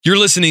You're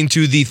listening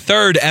to the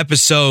third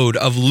episode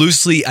of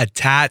Loosely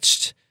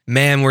Attached.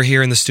 Man, we're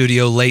here in the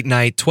studio late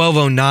night,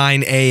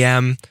 12:09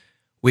 a.m.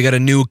 We got a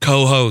new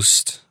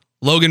co-host.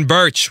 Logan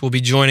Birch will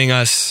be joining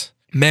us.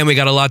 Man, we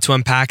got a lot to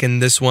unpack in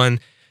this one,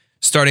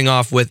 starting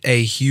off with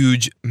a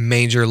huge,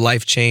 major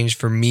life change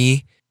for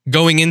me,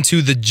 going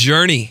into the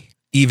journey,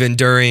 even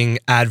during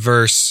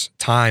adverse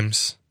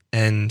times,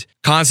 and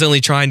constantly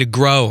trying to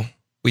grow.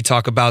 We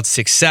talk about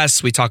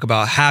success, we talk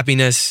about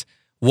happiness,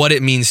 what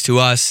it means to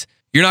us.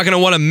 You're not going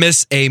to want to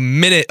miss a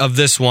minute of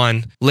this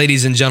one.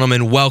 Ladies and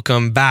gentlemen,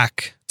 welcome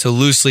back to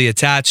Loosely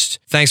Attached.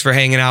 Thanks for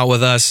hanging out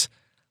with us.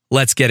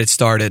 Let's get it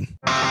started.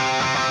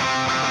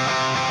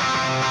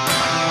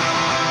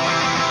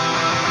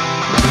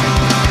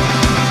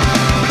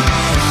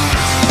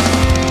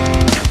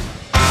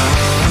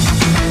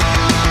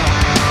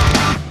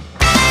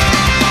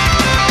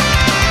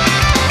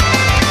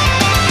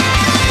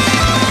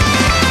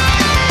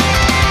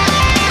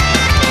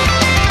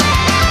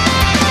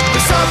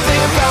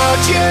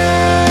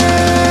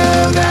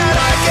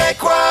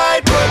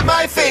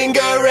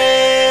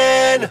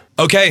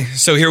 Okay,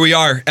 so here we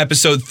are,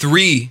 episode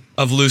 3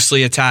 of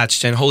Loosely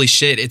Attached, and holy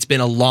shit, it's been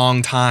a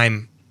long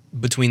time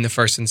between the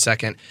first and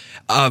second.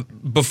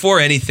 Before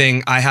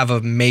anything, I have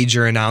a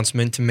major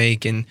announcement to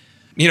make, and,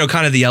 you know,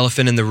 kind of the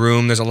elephant in the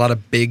room. There's a lot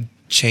of big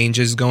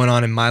changes going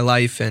on in my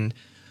life, and,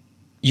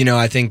 you know,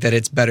 I think that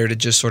it's better to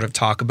just sort of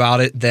talk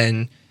about it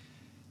than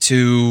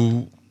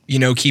to, you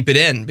know, keep it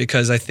in,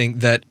 because I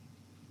think that,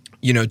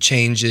 you know,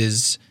 change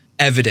is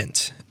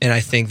evident, and I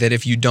think that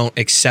if you don't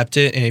accept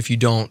it, and if you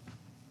don't,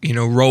 you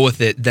know, roll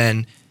with it,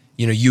 then,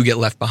 you know, you get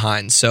left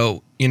behind.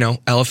 So, you know,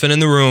 elephant in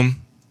the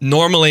room.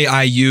 Normally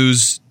I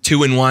use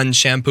 2-in-1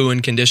 shampoo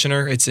and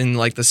conditioner. It's in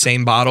like the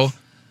same bottle.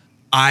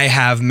 I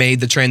have made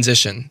the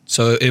transition.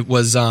 So it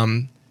was,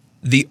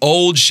 the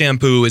old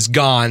shampoo is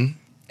gone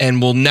and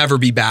will never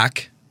be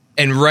back.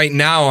 And right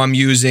now I'm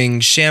using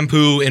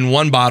shampoo in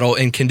one bottle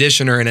and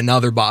conditioner in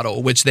another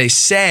bottle, which they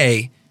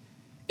say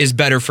is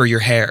better for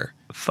your hair.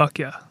 Fuck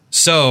yeah.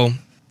 So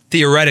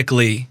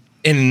theoretically,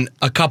 in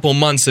a couple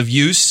months of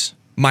use,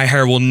 my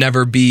hair will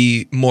never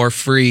be more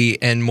free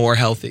and more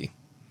healthy.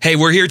 Hey,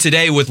 we're here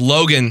today with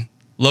Logan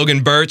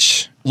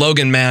Birch.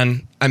 Logan,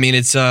 man, I mean,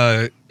 it's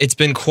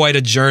been quite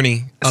a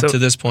journey up to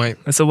this point.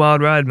 It's a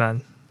wild ride,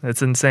 man.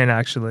 It's insane,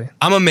 actually.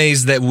 I'm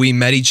amazed that we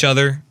met each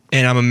other,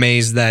 and I'm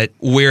amazed that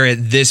we're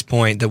at this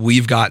point that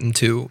we've gotten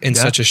to in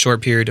such a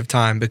short period of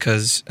time,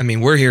 because, I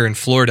mean, we're here in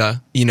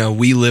Florida. You know,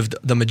 we lived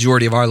the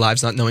majority of our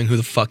lives not knowing who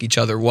the fuck each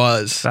other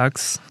was.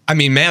 Facts. I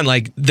mean, man,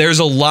 like, there's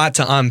a lot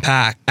to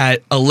unpack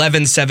at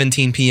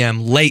 11:17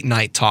 p.m. late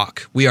night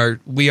talk. We are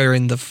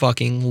in the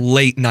fucking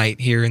late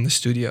night here in the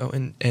studio,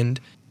 and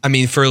I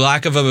mean, for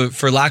lack of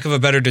a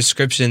better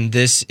description,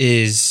 this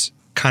is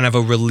kind of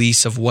a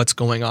release of what's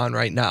going on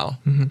right now,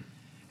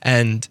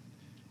 and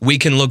we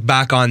can look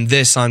back on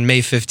this on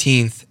May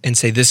 15th and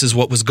say this is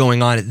what was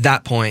going on at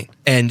that point,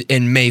 and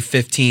in May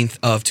 15th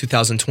of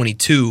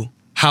 2022.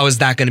 How is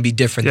that going to be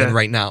different than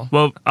right now?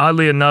 Well,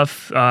 oddly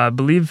enough, I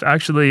believe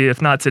actually,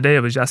 if not today, it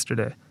was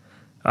yesterday.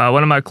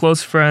 One of my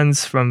close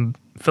friends from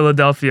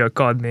Philadelphia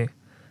called me,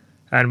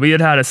 and we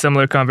had a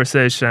similar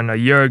conversation a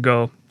year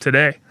ago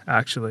today,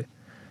 actually.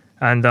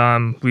 And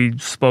we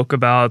spoke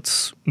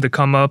about the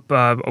come up,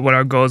 what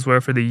our goals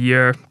were for the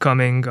year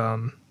coming.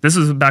 This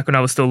was back when I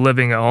was still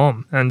living at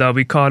home. And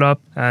we caught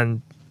up,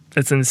 and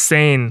it's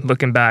insane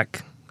looking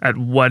back at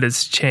what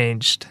has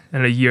changed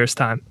in a year's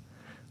time.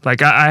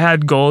 Like, I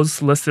had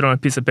goals listed on a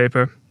piece of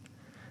paper,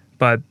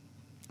 but,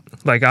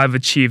 like, I've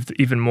achieved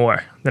even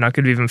more than I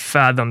could have even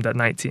fathomed at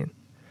 19.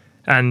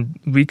 And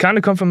we kind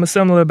of come from a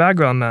similar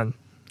background, man.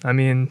 I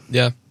mean,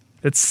 yeah,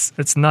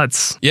 it's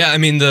nuts. Yeah, I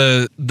mean,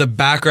 the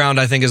background,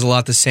 I think, is a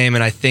lot the same,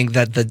 and I think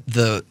that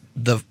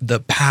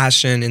the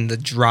passion and the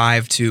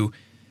drive to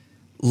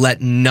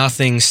let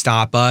nothing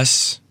stop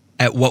us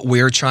at what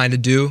we're trying to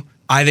do,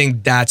 I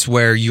think that's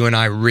where you and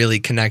I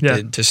really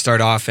connected to start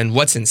off. And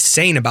what's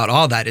insane about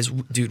all that is,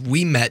 dude,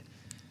 we met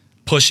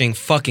pushing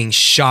fucking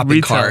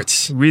shopping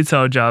carts.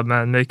 Retail job,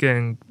 man,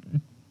 making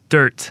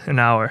dirt an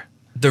hour.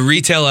 The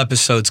retail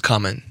episode's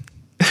coming.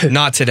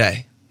 Not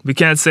today. We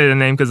can't say the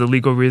name because of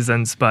legal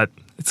reasons, but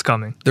it's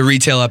coming. The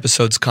retail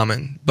episode's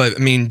coming. But,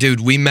 I mean, dude,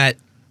 we met,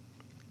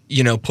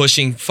 you know,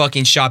 pushing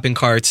fucking shopping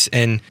carts,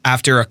 and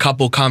after a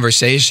couple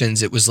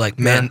conversations, it was like,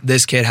 man,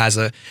 this kid has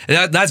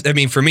that's, I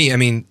mean, for me, I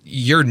mean,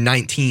 you're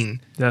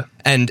 19. Yeah.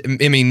 And,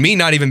 I mean, me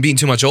not even being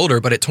too much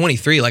older, but at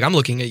 23, like, I'm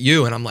looking at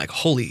you, and I'm like,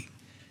 holy,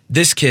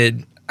 this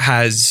kid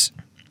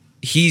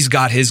he's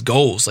got his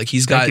goals. Like,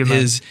 he's got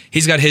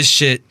his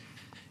shit,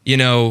 you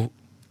know,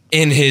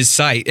 in his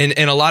sight.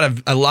 And a lot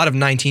of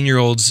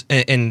 19-year-olds,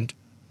 and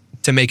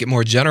to make it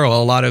more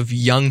general, a lot of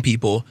young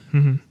people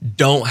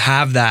don't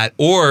have that,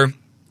 or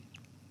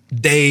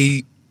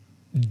they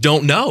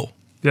don't know.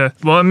 Yeah.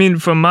 Well, I mean,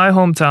 from my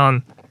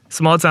hometown,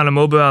 small town of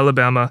Mobile,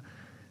 Alabama,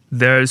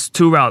 there's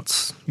 2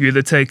 routes. You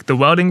either take the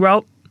welding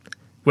route,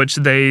 which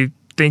they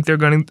think they're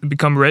going to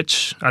become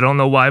rich. I don't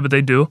know why, but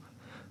they do.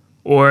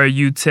 Or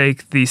you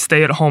take the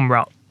stay-at-home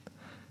route.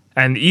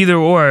 And either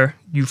or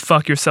you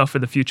fuck yourself for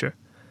the future.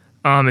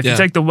 If Yeah. you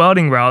take the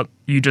welding route,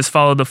 you just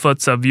follow the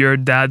footsteps of your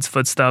dad's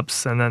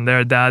footsteps and then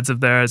their dads of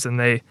theirs, and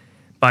they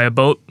buy a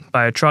boat,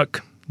 buy a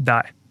truck,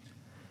 die.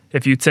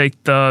 If you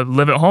take the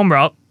live at home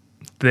route,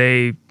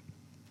 they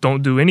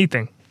don't do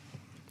anything.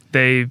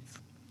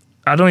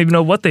 I don't even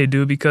know what they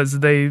do because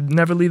they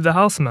never leave the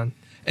house, man.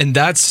 And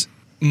that's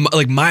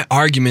like my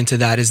argument to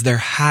that is there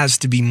has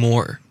to be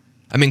more.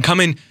 I mean,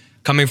 coming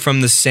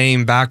from the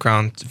same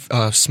background,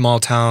 small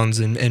towns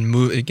and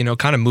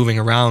kind of moving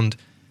around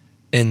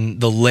in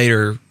the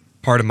later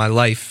part of my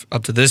life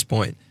up to this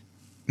point,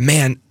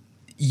 man,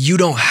 you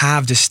don't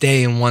have to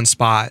stay in one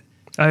spot.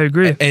 I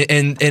agree.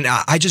 And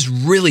I just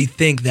really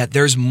think that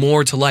there's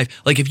more to life.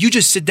 Like if you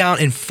just sit down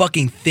and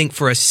fucking think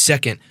for a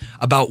second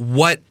about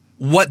what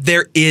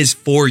there is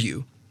for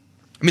you.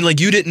 I mean,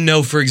 like you didn't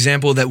know, for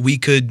example, that we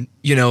could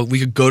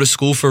go to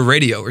school for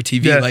radio or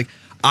TV. Yeah. Like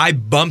I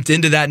bumped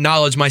into that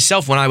knowledge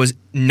myself when I was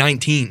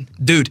 19.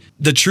 Dude,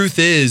 the truth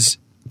is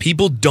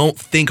people don't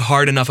think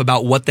hard enough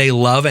about what they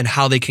love and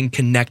how they can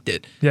connect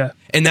it. Yeah.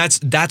 And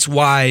that's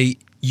why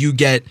you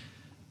get,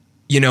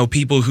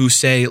 people who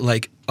say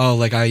like, oh,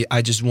 like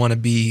I just want to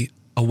be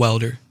a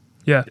welder.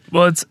 Yeah.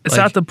 Well, it's Like-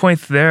 at the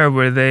point there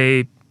where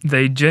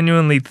they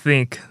genuinely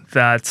think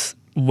that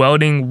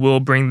welding will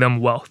bring them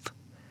wealth.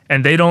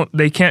 And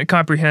they can't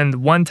comprehend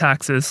 1,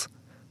 taxes,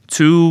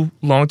 2,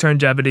 long-term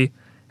longevity,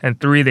 and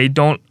 3, they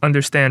don't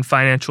understand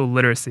financial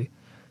literacy.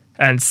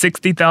 And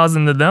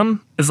 60,000 to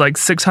them is like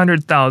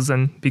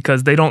 600,000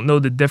 because they don't know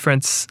the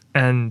difference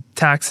in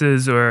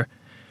taxes or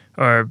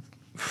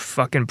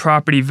fucking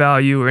property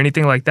value or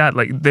anything like that.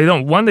 Like they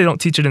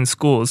don't teach it in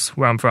schools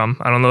where I'm from.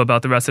 I don't know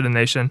about the rest of the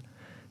nation.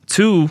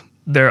 2,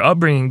 their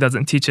upbringing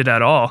doesn't teach it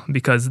at all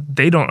because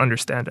they don't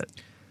understand it.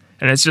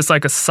 And it's just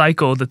like a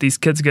cycle that these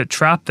kids get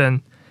trapped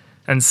in.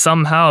 And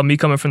somehow, me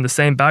coming from the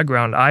same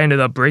background, I ended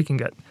up breaking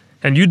it.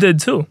 And you did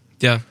too.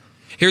 Yeah.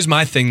 Here's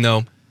my thing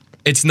though.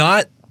 It's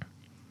not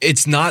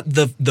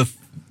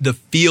the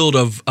field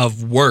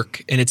of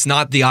work, and it's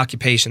not the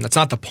occupation. That's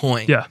not the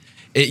point. Yeah.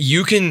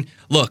 You can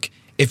look,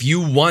 if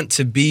you want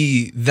to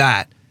be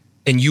that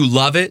and you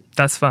love it,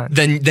 That's fine.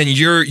 then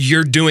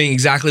you're doing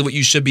exactly what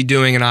you should be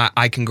doing, and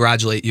I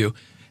congratulate you.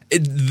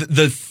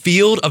 The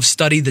field of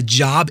study, the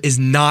job is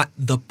not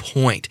the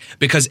point,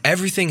 because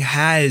everything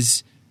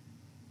has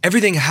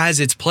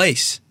its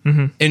place.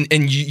 Mm-hmm.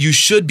 And you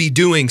should be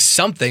doing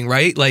something,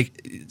 right? Like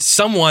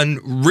someone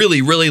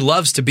really, really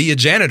loves to be a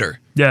janitor.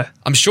 Yeah.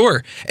 I'm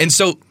sure. And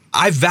so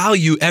I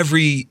value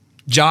every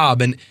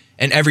job and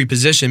every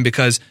position,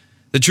 because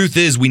the truth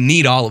is we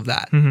need all of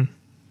that. Mm-hmm.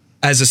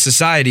 As a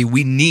society,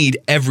 we need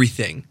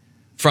everything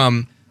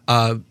from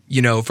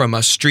from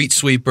a street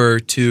sweeper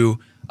to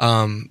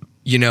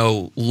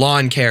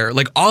lawn care.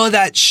 Like all of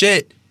that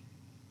shit,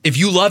 if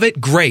you love it,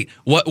 great.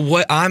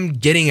 What I'm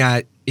getting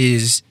at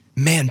is,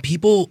 man,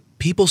 people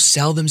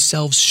sell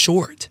themselves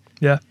short.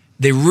 Yeah.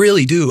 They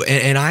really do.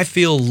 And I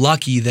feel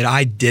lucky that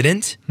I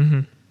didn't.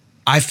 Mm-hmm.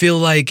 I feel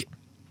like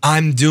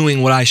I'm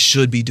doing what I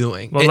should be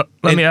doing. Well,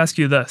 let me ask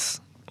you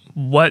this.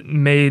 What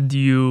made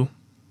you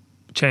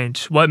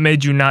change? What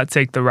made you not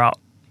take the route?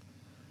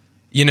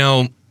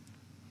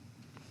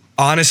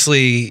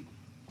 Honestly,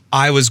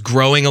 I was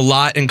growing a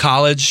lot in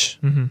college.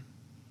 Mm-hmm.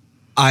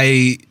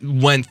 I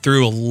went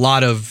through a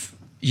lot of,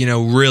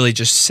 really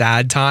just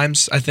sad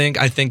times, I think.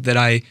 I think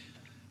that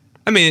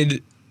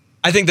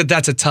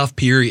that's a tough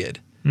period.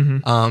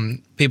 Mm-hmm.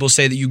 People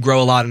say that you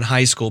grow a lot in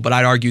high school, but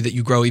I'd argue that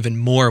you grow even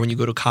more when you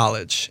go to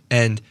college.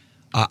 And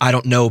I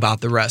don't know about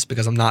the rest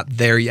because I'm not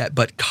there yet.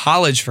 But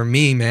college for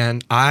me,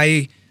 man,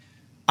 I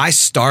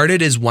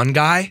started as one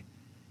guy,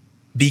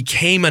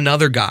 became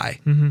another guy,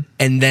 Mm-hmm.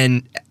 and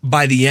then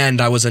by the end,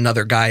 I was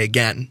another guy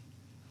again.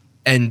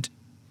 And,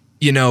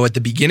 at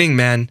the beginning,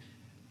 man,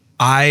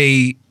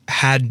 I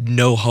had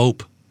no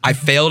hope. I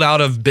failed out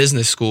of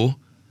business school.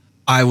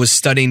 I was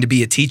studying to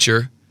be a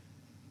teacher.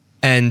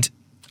 And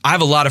I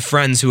have a lot of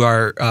friends who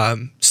are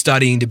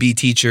studying to be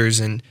teachers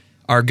and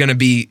are going to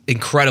be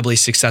incredibly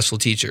successful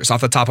teachers.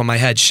 Off the top of my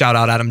head, shout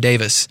out Adam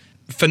Davis.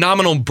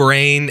 Phenomenal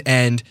brain,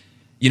 and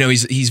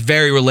he's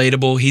very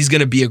relatable. He's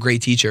going to be a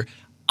great teacher.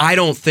 I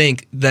don't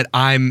think that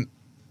I'm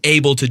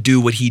able to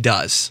do what he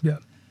does. Yeah.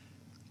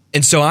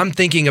 And so I'm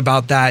thinking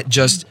about that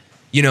just,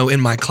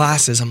 in my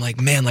classes. I'm like,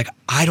 man, like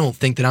I don't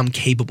think that I'm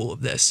capable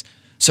of this.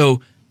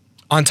 So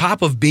on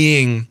top of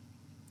being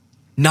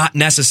not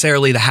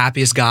necessarily the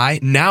happiest guy,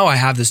 now I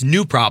have this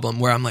new problem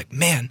where I'm like,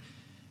 man,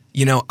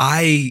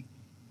 I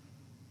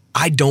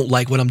don't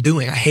like what I'm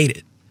doing. I hate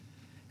it.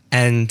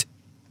 And,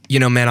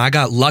 man, I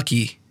got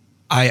lucky.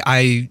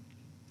 I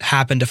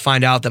happened to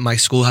find out that my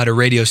school had a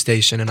radio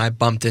station, and I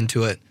bumped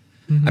into it.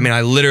 Mm-hmm. I mean,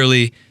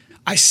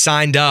 I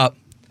signed up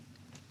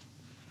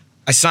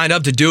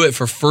to do it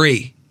for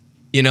free.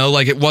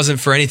 Like it wasn't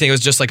for anything. It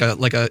was just like a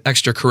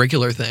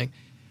extracurricular thing.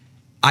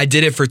 I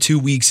did it for 2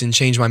 weeks and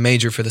changed my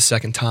major for the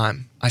second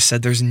time. I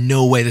said, there's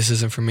no way this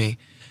isn't for me.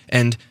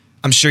 And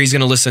I'm sure he's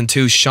going to listen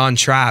too. Sean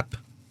Trapp,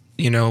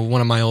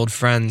 one of my old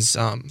friends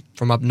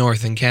from up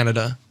north in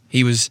Canada.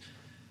 He was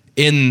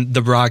in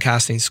the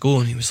broadcasting school,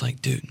 and he was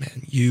like, dude,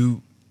 man,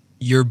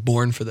 you're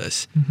born for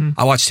this.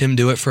 I watched him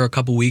do it for a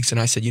couple weeks, and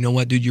I said, you know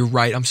what, dude, you're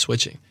right. I'm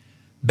switching.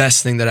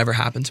 Best thing that ever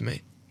happened to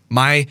me.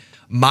 My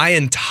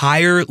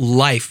entire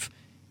life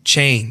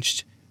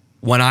changed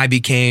when I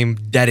became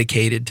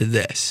dedicated to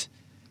this.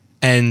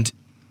 And,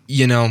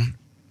 you know,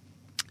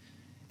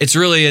 it's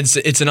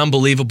an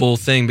unbelievable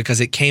thing because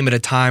it came at a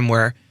time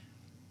where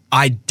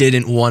I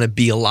didn't want to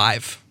be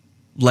alive.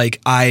 Like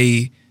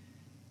I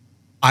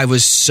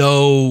was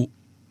so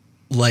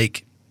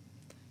like,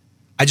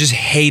 I just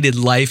hated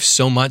life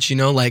so much, you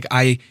know, like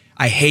I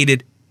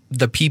hated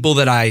the people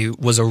that I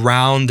was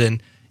around,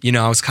 and, you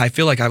know, I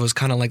feel like I was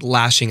kind of like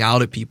lashing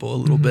out at people a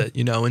little bit,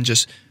 you know, and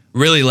just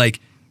really like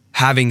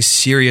having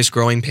serious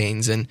growing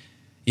pains. And,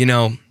 you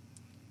know,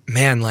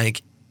 man,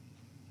 like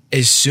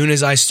as soon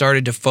as I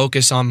started to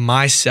focus on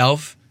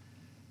myself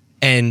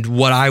and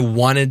what I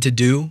wanted to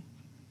do,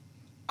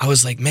 I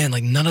was like, man,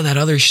 like none of that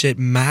other shit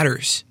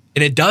matters.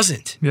 And it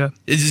doesn't. Yeah.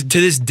 To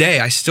this day,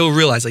 I still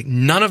realize like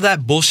none of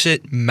that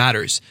bullshit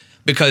matters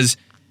because,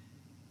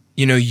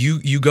 you know,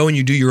 you go and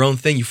you do your own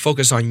thing. You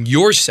focus on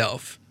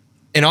yourself,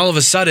 and all of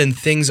a sudden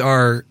things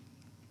are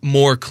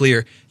more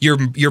clear.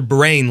 Your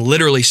brain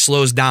literally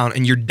slows down,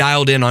 and you're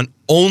dialed in on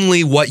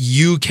only what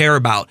you care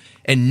about,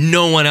 and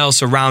no one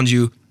else around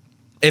you,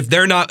 if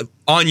they're not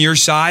on your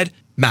side,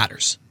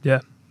 matters.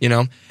 Yeah. You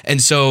know? And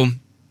so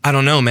I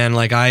don't know, man.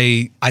 Like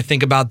I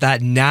think about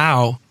that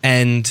now,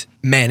 and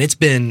man, it's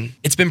been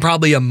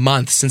probably a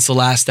month since the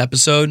last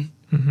episode.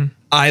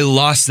 I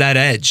lost that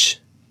edge,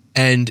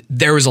 and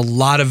there was a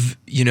lot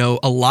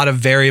of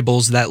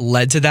variables that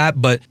led to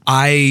that, but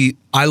I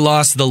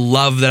lost the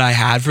love that I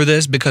had for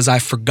this because I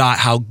forgot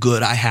how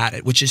good I had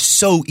it, which is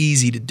so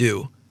easy to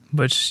do.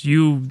 But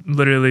you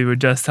literally were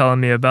just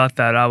telling me about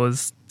that. I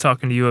was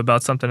talking to you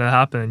about something that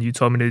happened, and you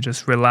told me to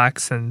just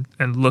relax and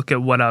look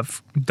at what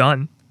I've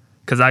done,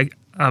 because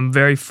I'm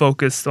very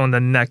focused on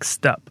the next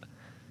step.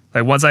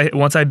 Like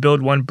once I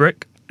build one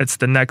brick, it's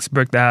the next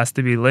brick that has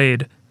to be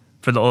laid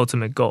for the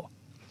ultimate goal.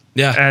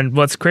 Yeah. And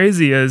what's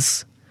crazy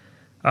is,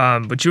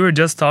 what you were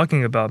just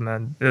talking about,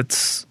 man,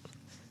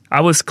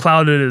 I was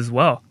clouded as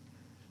well.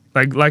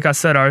 Like I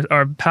said,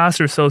 our paths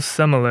are so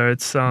similar.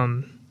 It's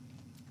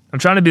I'm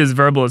trying to be as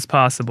verbal as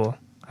possible.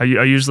 I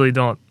usually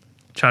don't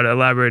try to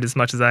elaborate as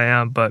much as I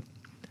am, but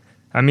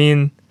I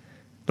mean,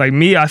 like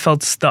me, I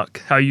felt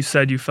stuck. How you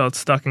said you felt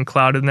stuck and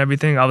clouded and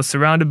everything. I was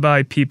surrounded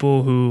by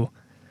people who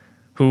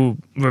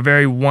were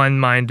very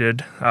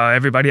one-minded.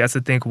 Everybody has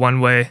to think one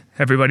way.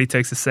 Everybody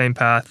takes the same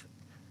path.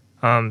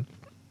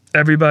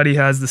 Everybody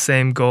has the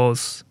same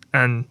goals.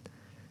 And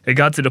it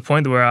got to the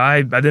point where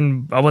I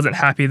wasn't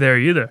happy there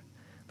either.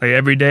 Like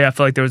every day I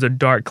felt like there was a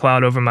dark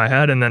cloud over my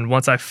head. And then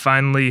once I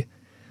finally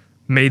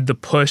made the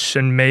push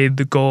and made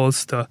the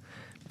goals to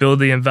build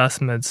the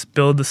investments,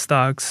 build the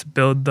stocks,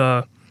 build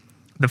the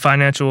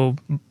financial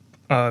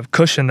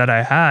cushion that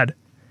I had,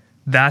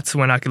 that's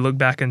when I could look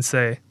back and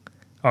say,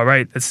 all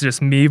right, it's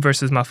just me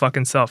versus my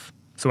fucking self.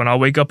 So when I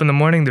wake up in the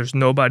morning, there's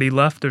nobody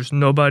left. There's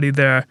nobody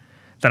there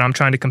that I'm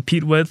trying to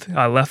compete with.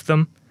 I left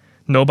them.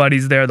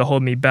 Nobody's there to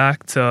hold me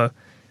back, to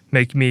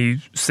make me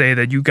say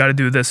that you got to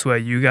do this way,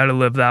 you got to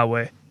live that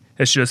way.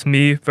 It's just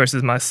me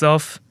versus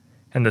myself.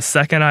 And the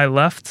second I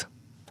left,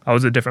 I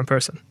was a different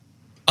person.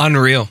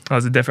 Unreal. I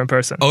was a different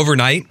person.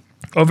 Overnight?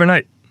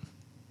 Overnight.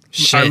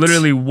 Shit. I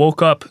literally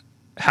woke up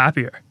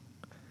happier.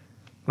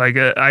 Like,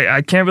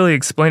 I can't really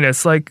explain it.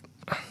 It's like,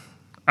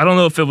 I don't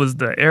know if it was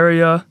the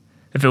area,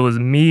 if it was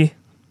me,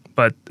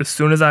 but as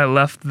soon as I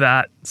left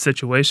that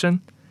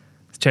situation,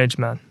 it's changed,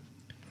 man.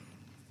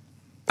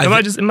 It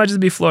might just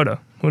be Florida.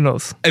 Who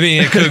knows? I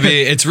mean, it could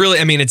be. It's really,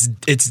 I mean, it's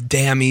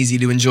damn easy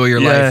to enjoy your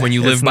life when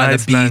you live by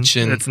the beach.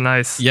 Man. And it's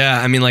nice. Yeah,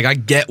 I mean, like, I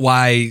get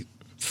why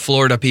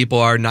Florida people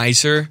are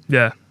nicer.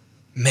 Yeah.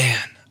 Man,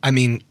 I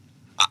mean,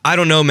 I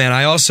don't know, man.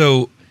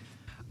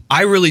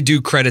 I really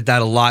do credit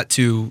that a lot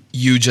to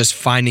you just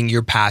finding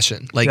your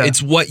passion. Like,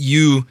 it's what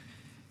you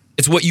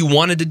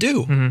wanted to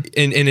do. And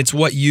it's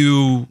what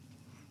you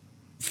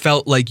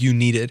felt like you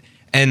needed.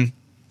 And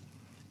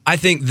I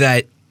think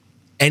that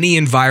any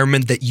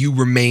environment that you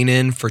remain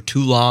in for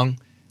too long,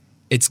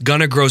 it's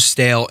gonna grow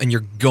stale and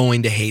you're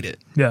going to hate it.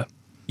 Yeah.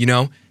 You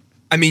know?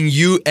 I mean,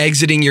 you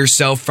exiting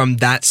yourself from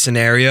that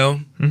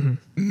scenario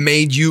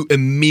made you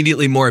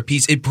immediately more at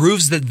peace. It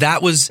proves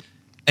that was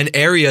an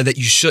area that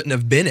you shouldn't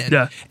have been in.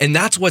 Yeah. And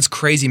that's what's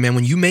crazy, man.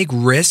 When you make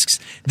risks,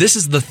 this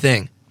is the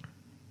thing.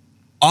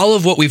 All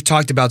of what we've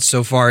talked about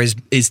so far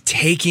is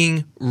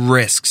taking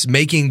risks,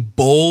 making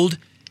bold,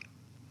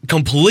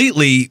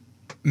 completely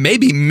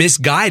maybe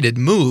misguided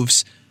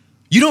moves.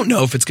 You don't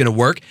know if it's going to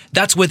work.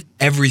 That's with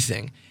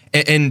everything.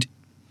 And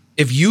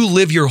if you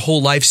live your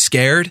whole life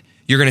scared,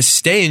 you're going to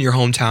stay in your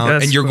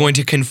hometown and you're going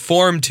to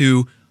conform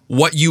to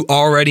what you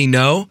already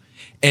know.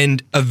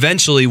 And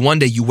eventually one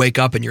day you wake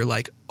up and you're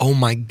like, oh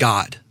my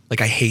God, like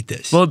I hate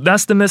this. Well,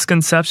 that's the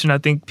misconception I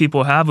think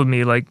people have of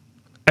me. Like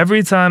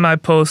every time I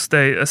post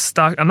a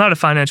stock, I'm not a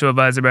financial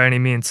advisor by any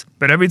means,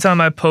 but every time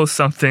I post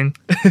something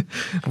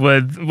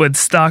with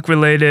stock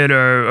related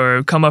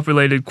or come up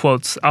related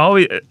quotes,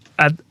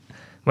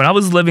 when I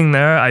was living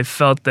there, I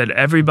felt that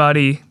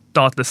everybody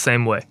thought the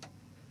same way.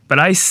 But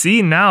I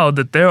see now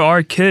that there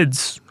are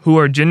kids who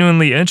are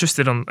genuinely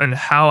interested in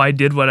how I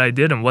did what I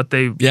did and what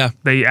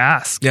they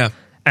asked. Yeah.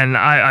 And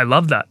I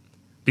love that,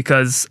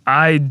 because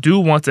I do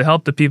want to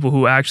help the people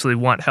who actually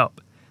want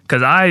help.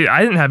 Because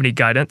I didn't have any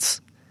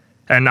guidance.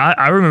 And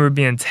I remember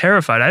being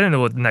terrified. I didn't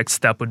know what the next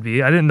step would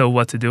be. I didn't know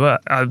what to do.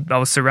 I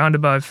was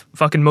surrounded by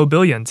fucking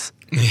mobillions.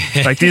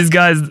 Like these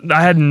guys,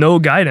 I had no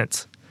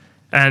guidance.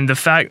 And the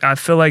fact, I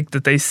feel like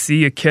that they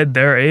see a kid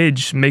their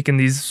age making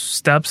these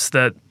steps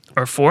that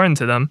are foreign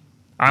to them,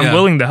 I'm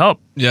willing to help.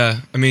 Yeah.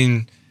 I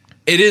mean,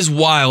 it is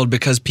wild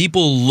because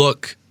people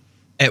look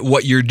at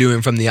what you're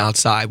doing from the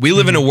outside. We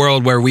live in a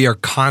world where we are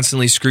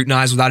constantly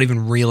scrutinized without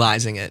even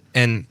realizing it.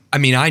 And I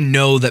mean, I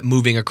know that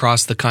moving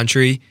across the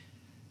country,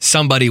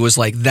 somebody was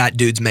like, that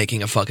dude's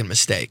making a fucking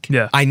mistake.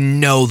 Yeah. I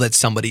know that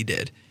somebody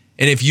did.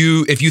 And if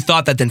you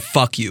thought that, then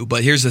fuck you.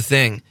 But here's the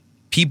thing.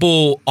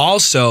 People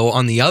also,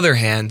 on the other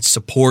hand,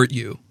 support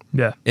you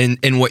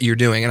in what you're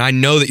doing. And I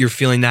know that you're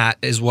feeling that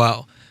as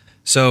well.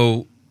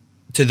 So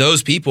to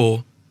those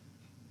people,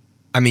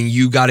 I mean,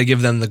 you got to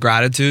give them the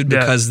gratitude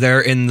because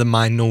they're in the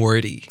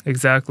minority.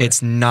 Exactly.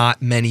 It's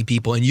not many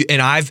people.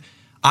 And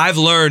I've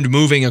learned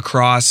moving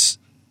across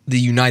the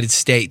United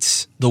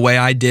States the way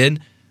I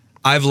did.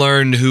 I've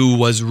learned who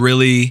was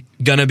really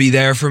gonna be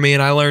there for me,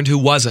 and I learned who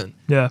wasn't.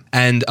 Yeah.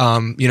 And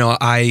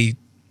I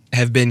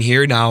have been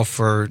here now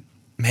for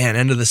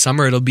end of the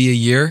summer it'll be a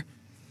year.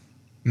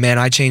 Man,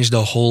 I changed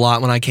a whole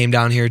lot when I came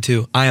down here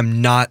too. I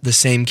am not the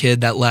same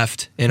kid that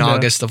left in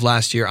August of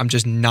last year. I'm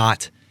just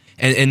not.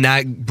 And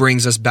that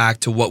brings us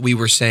back to what we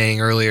were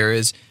saying earlier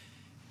is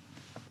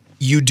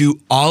you do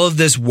all of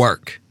this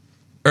work,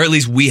 or at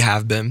least we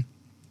have been,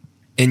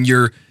 and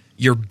you're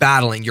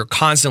battling, you're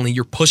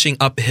pushing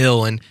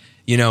uphill, and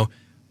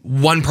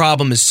one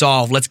problem is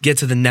solved, let's get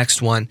to the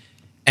next one.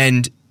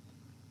 And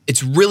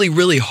it's really,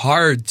 really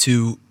hard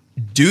to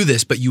do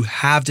this, but you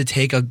have to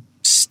take a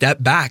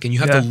step back and you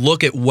have to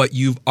look at what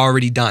you've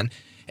already done.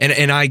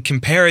 And I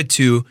compare it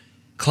to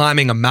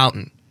climbing a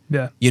mountain.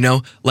 Yeah.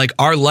 Like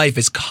our life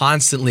is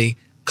constantly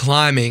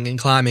climbing and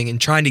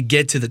trying to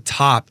get to the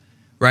top,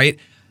 right?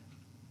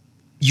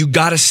 You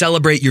got to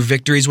celebrate your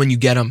victories when you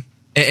get them.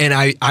 And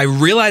I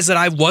realized that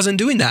I wasn't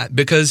doing that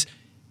because,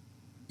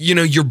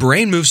 your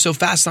brain moves so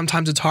fast.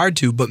 Sometimes it's hard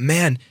to, but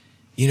man,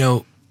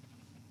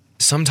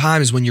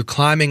 sometimes when you're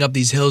climbing up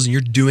these hills and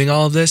you're doing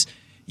all of this,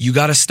 you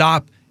got to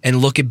stop and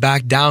look it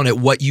back down at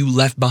what you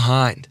left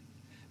behind,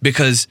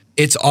 because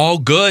it's all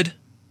good.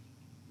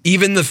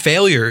 Even the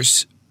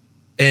failures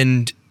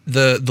and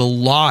the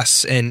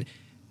loss and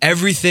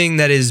everything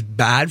that is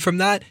bad from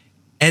that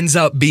ends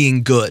up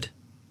being good.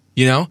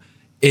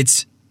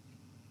 It's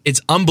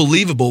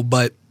unbelievable,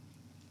 but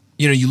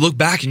you look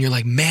back and you're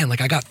like, man,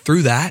 like I got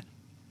through that.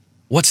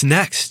 What's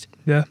next?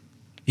 Yeah.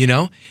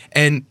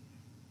 And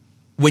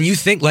when you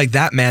think like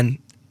that, man,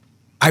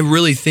 I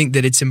really think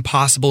that it's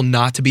impossible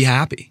not to be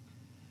happy,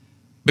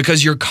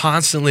 because you're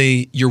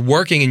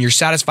working and you're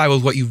satisfied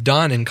with what you've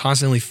done and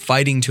constantly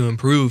fighting to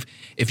improve.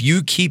 If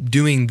you keep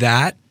doing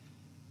that,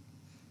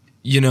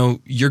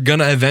 you're going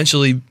to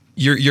eventually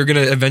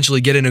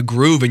get in a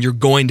groove and you're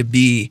going to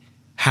be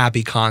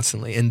happy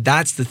constantly. And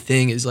that's the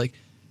thing is like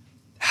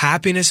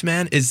happiness,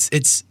 man,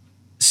 it's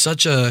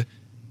such a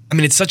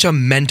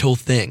mental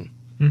thing.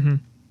 Mm-hmm.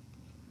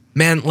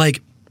 Man,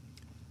 like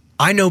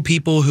I know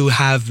people who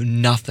have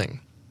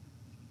nothing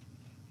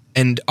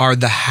and are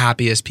the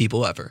happiest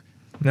people ever.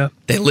 Yeah.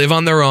 They live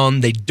on their own.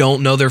 They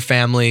don't know their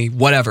family,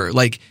 whatever.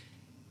 Like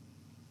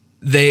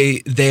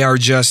they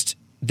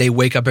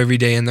wake up every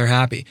day and they're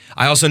happy.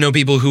 I also know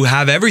people who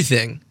have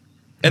everything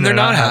and they're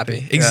not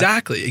happy.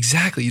 Exactly.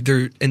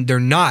 They're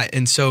not.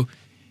 And so,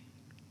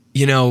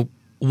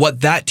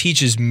 what that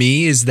teaches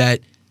me is that,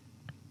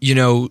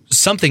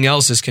 something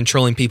else is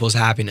controlling people's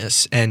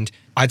happiness. And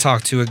I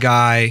talked to a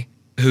guy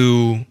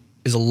who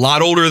is a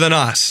lot older than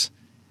us,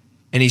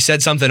 and he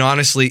said something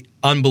honestly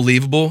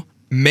unbelievable.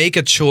 Make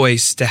a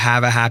choice to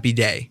have a happy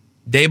day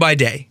by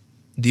day.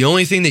 The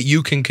only thing that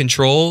you can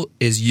control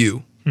is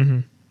you. Mm-hmm.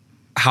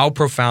 How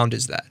profound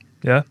is that?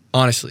 Yeah.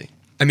 Honestly.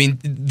 I mean,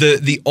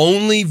 the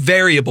only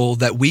variable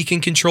that we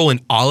can control in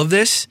all of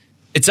this,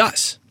 it's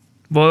us.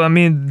 Well, I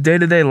mean,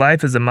 day-to-day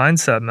life is a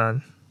mindset,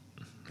 man.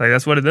 Like,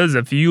 that's what it is.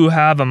 If you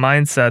have a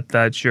mindset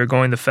that you're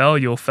going to fail,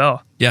 you'll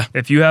fail. Yeah.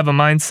 If you have a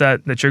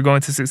mindset that you're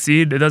going to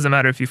succeed, it doesn't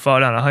matter if you fall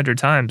down 100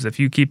 times. If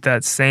you keep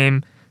that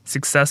same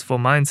successful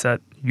mindset,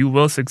 you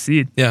will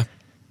succeed. Yeah.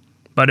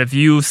 But if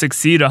you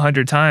succeed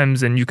 100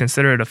 times and you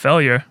consider it a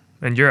failure,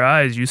 in your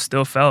eyes, you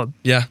still failed.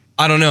 Yeah.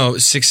 I don't know.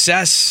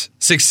 Success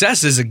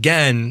is,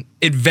 again,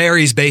 it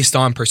varies based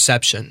on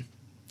perception.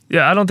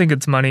 Yeah, I don't think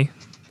it's money.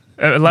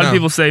 A lot of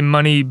people say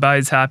money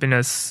buys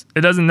happiness.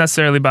 It doesn't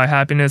necessarily buy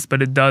happiness,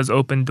 but it does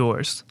open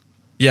doors.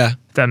 Yeah.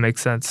 If that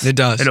makes sense. It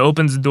does. It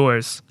opens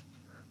doors.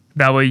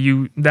 That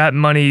way that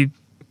money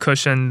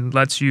cushion,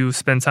 lets you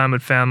spend time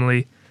with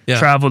family, Yeah.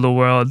 travel the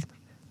world.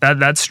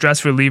 That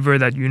stress reliever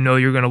that you know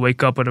you're going to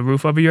wake up with a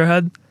roof over your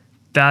head,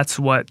 that's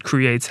what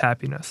creates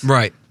happiness.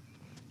 Right.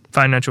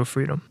 Financial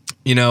freedom.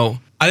 You know,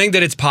 I think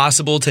that it's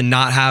possible to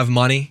not have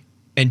money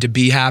and to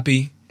be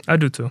happy. I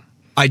do too.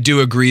 I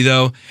do agree,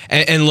 though.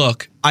 And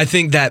look, I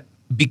think that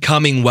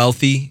becoming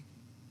wealthy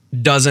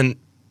doesn't,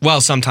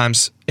 well,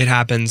 sometimes it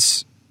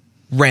happens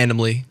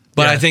randomly.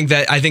 But Yeah. I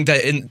think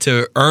that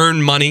to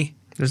earn money,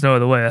 There's no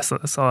other way.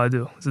 That's all I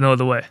do. There's no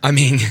other way. I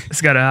mean,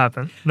 It's got to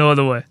happen. No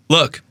other way.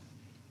 look,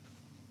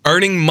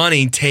 earning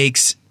money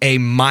takes a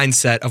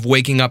mindset of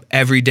waking up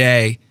every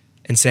day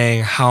and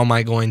saying, how am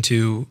I going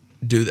to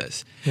do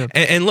this? Yep.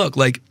 And look,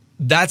 like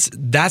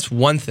that's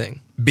one thing.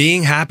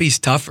 Being happy is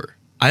tougher.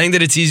 I think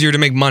that it's easier to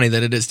make money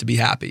than it is to be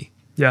happy.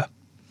 Yeah.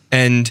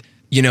 And,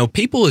 you know,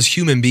 people as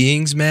human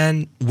beings,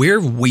 man, we're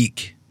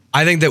weak.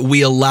 I think that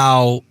we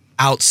allow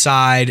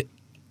outside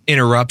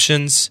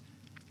interruptions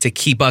to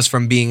keep us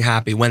from being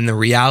happy when the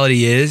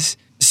reality is,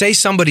 say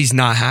somebody's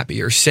not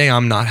happy or say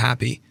I'm not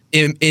happy.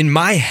 In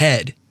my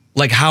head,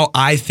 like how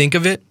I think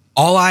of it,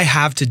 all I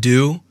have to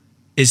do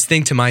is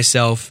think to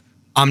myself,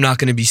 I'm not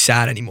going to be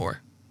sad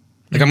anymore.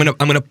 Like I'm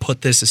going to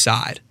put this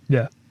aside.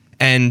 Yeah.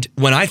 And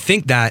when I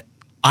think that,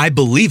 I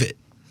believe it.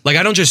 Like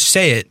I don't just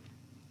say it.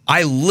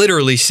 I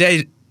literally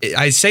say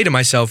to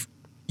myself,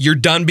 you're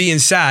done being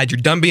sad,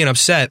 you're done being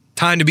upset,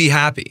 time to be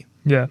happy.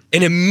 Yeah.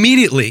 And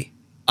immediately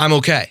I'm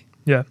okay.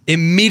 Yeah.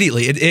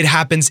 Immediately. It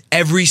happens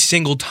every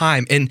single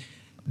time. And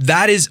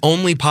that is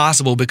only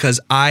possible because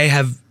I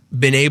have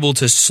been able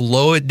to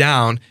slow it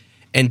down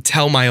and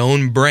tell my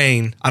own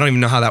brain, I don't even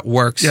know how that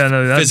works Yeah.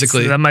 No,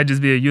 physically. that might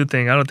just be a you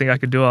thing. I don't think I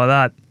could do all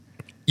that.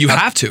 You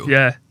have to.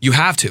 Yeah. You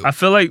have to. I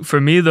feel like for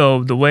me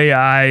though, the way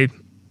I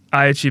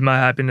achieve my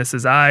happiness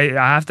is I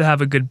have to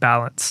have a good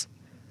balance.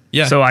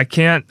 Yeah. So I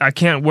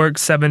can't work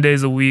 7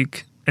 days a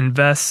week,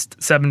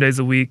 invest 7 days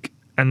a week,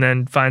 and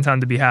then find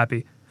time to be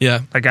happy.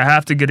 Yeah. Like I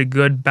have to get a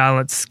good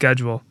balanced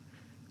schedule.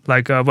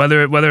 Like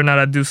whether or not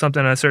I do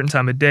something at a certain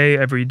time of day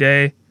every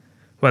day,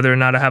 whether or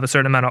not I have a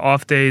certain amount of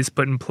off days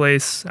put in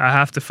place, I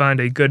have to find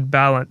a good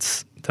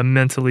balance to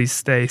mentally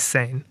stay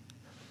sane.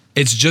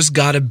 It's just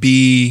got to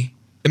be,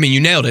 I mean, you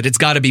nailed it. It's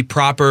got to be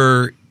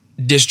proper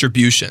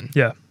distribution.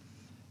 Yeah.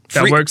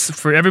 That Free- works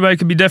for everybody,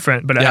 can be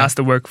different, but it Yeah. has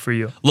to work for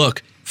you.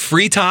 Look,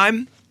 free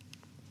time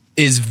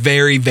is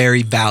very,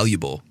 very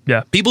valuable.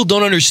 Yeah. People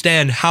don't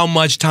understand how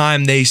much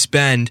time they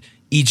spend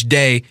each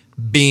day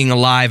being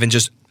alive and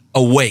just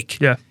awake.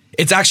 Yeah.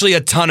 It's actually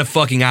a ton of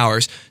fucking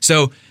hours.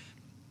 So,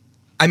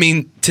 I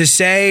mean, to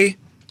say,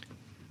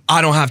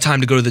 I don't have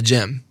time to go to the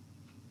gym,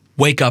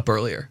 wake up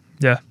earlier,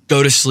 Yeah.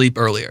 go to sleep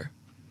earlier,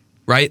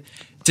 right?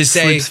 To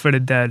say, Sleeps for the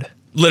dead.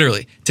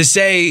 literally, to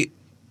say,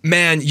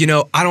 man, you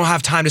know, I don't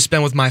have time to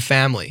spend with my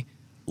family,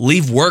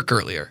 leave work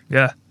earlier.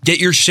 Yeah. Get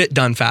your shit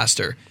done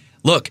faster.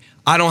 Look,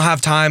 I don't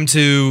have time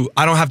to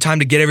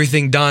get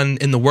everything done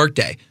in the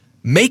workday.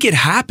 Make it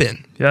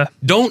happen. Yeah.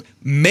 Don't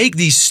make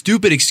these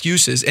stupid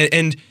excuses.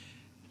 And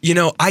you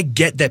know, I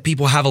get that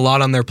people have a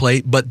lot on their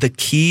plate, but the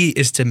key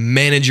is to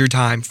manage your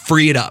time,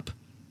 free it up.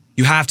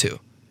 You have to.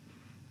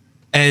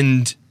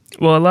 And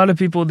Well, a lot of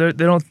people they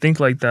don't think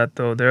like that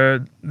though.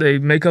 They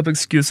make up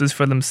excuses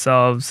for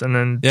themselves, and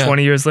then Yeah.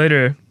 20 years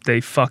later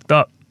they fucked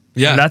up.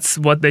 yeah, And that's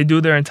what they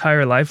do their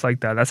entire life like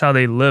that. That's how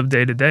they live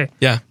day to day.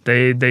 yeah,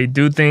 They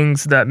do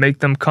things that make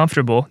them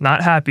comfortable,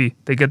 not happy.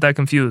 They get that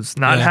confused.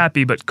 Not Yeah.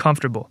 happy, but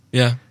comfortable.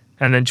 yeah,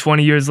 And then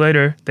 20 years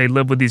later, they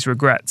live with these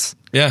regrets.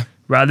 yeah.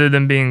 Rather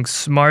than being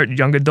smart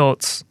young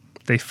adults,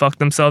 they fuck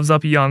themselves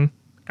up young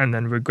and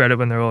then regret it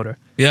when they're older.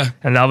 Yeah.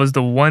 And that was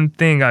the one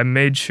thing I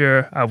made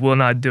sure I will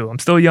not do. I'm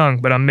still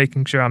young, but I'm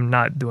making sure I'm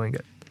not doing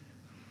it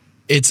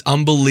It's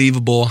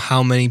unbelievable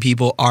how many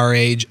people our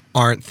age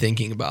aren't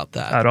thinking about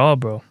that. at all,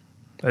 bro.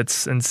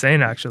 It's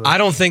insane, actually. I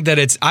don't think that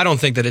it's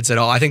at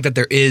all. I think that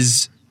there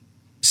is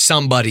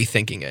somebody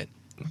thinking it.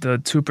 The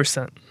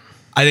 2%.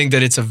 I think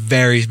that it's a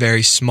very,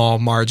 very small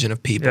margin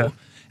of people. Yeah.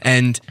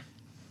 And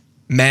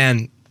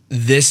man,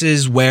 this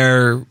is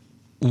where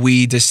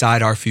we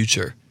decide our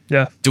future.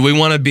 Yeah. Do we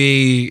want to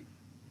be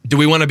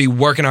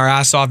working our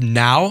ass off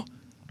now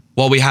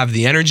while we have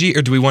the energy,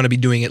 or do we want to be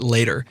doing it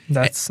later?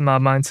 That's my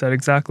mindset,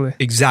 exactly.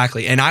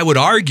 Exactly. And I would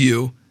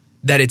argue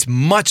that it's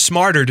much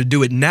smarter to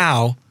do it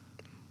now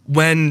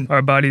when,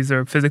 Our bodies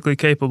are physically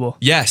capable.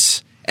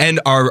 yes, and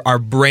our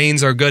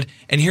brains are good.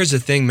 And here's the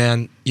thing,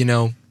 man, you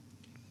know,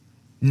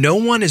 no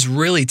one is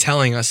really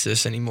telling us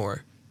this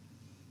anymore.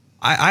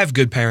 I have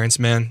good parents,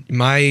 man.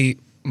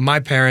 My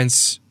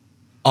parents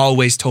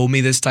always told me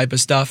this type of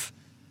stuff,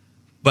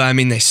 but I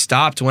mean, they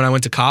stopped when I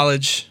went to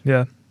college.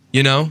 Yeah.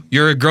 You know,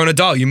 you're a grown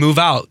adult, you move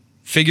out,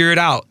 figure it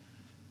out.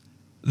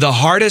 The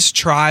hardest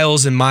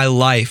trials in my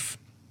life,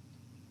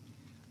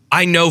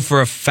 I know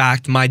for a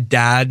fact my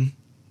dad,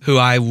 who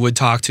I would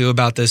talk to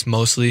about this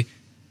mostly,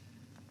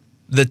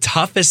 the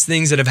toughest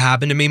things that have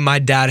happened to me, my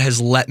dad has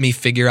let me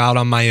figure out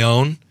on my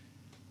own,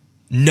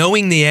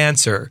 knowing the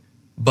answer,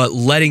 but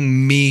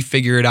letting me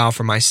figure it out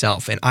for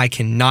myself. And I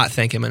cannot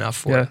thank him enough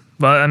for Yeah. it.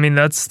 But I mean,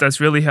 that's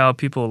really how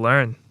people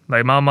learn.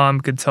 Like my mom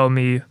could tell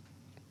me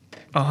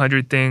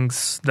 100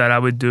 things that I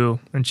would do,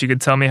 and she could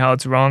tell me how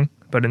it's wrong,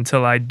 but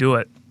until I do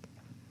it,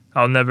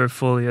 it'll never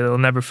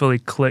fully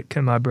click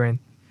in my brain.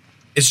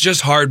 It's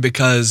just hard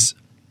because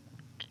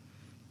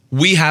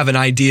we have an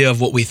idea of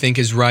what we think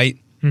is right,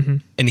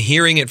 and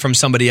hearing it from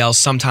somebody else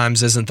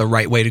sometimes isn't the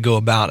right way to go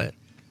about it.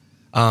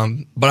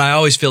 But I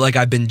always feel like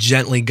I've been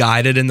gently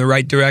guided in the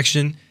right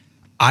direction.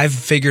 I've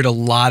figured a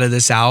lot of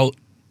this out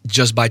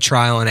just by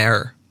trial and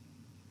error.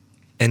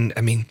 And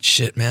I mean,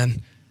 shit,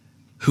 man,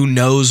 who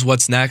knows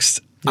what's next?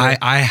 Yeah.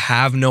 I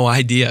have no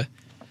idea.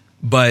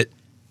 But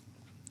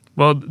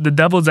well, the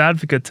devil's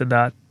advocate to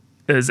that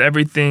is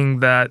everything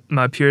that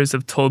my peers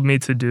have told me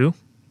to do.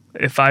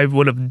 If I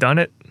would have done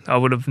it, I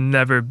would have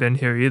never been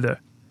here either.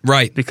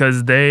 Right.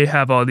 Because they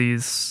have all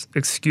these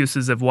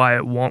excuses of why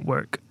it won't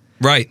work.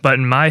 Right. But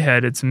in my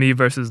head, it's me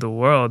versus the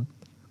world.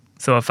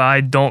 So if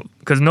I don't,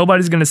 because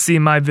nobody's going to see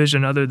my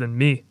vision other than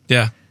me.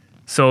 Yeah.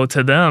 So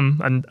to them,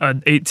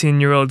 an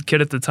 18-year-old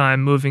kid at the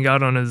time moving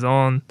out on his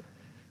own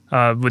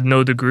with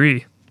no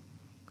degree,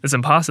 it's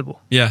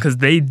impossible. Yeah. Because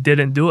they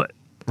didn't do it.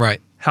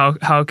 Right.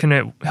 How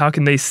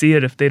can they see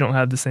it if they don't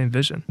have the same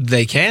vision?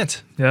 They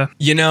can't. Yeah.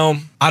 You know,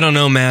 I don't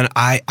know, man.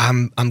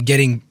 I'm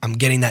getting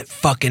that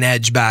fucking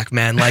edge back,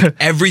 man. Like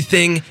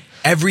everything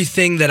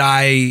that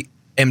I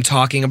am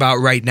talking about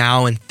right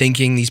now and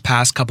thinking these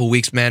past couple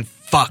weeks, man,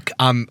 fuck.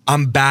 I'm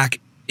back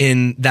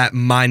in that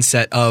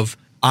mindset of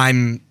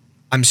I'm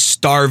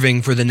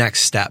starving for the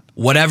next step.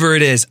 Whatever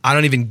it is, I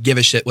don't even give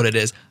a shit what it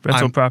is.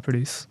 Rental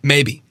properties.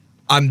 Maybe.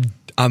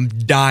 I'm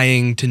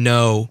dying to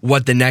know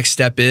what the next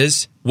step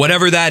is.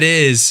 Whatever that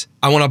is,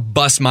 I want to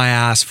bust my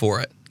ass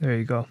for it. There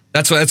you go.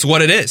 That's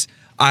what it is.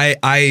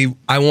 I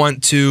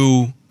want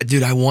to,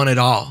 dude, I want it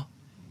all.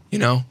 You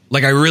know?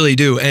 Like I really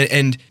do.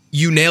 And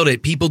you nailed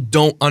it. People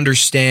don't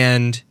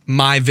understand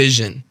my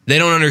vision. They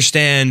don't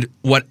understand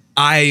what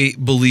I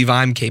believe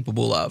I'm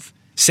capable of.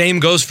 Same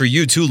goes for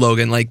you too,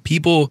 Logan. Like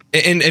people,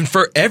 and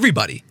for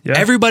everybody. Yeah.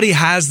 Everybody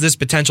has this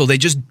potential. They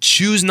just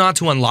choose not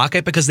to unlock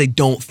it because they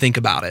don't think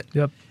about it.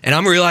 Yep. And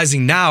I'm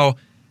realizing now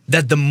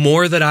that the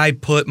more that I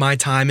put my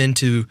time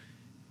into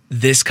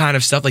this kind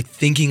of stuff, like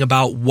thinking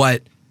about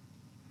what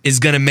is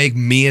going to make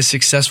me a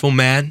successful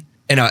man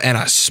and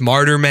a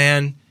smarter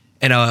man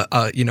and a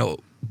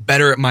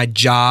better at my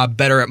job,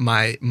 better at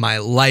my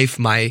life,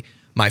 my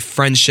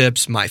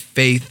friendships, my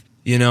faith,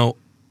 you know,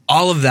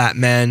 all of that,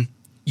 man.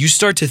 You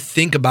start to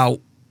think about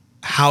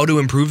how to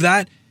improve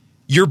that,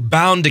 you're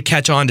bound to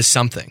catch on to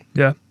something.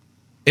 Yeah.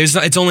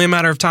 It's only a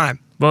matter of time.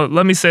 Well,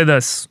 let me say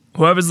this.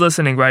 Whoever's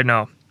listening right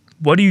now,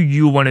 what do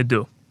you want to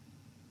do?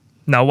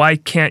 Now, why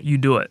can't you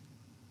do it?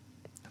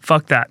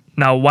 Fuck that.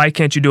 Now, why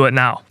can't you do it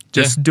now?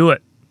 Just do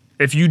it.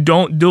 If you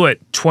don't do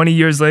it, 20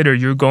 years later,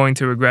 you're going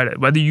to regret it.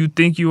 Whether you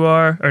think you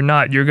are or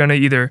not, you're going to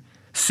either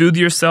soothe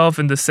yourself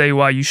and to say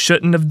why you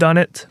shouldn't have done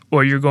it,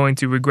 or you're going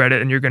to regret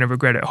it and you're going to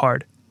regret it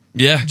hard.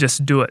 Yeah.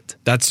 Just do it.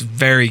 That's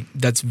very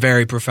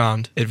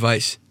profound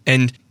advice.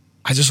 And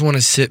I just want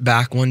to sit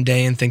back one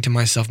day and think to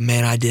myself,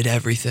 man, I did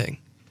everything.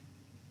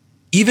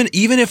 Even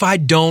if I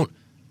don't,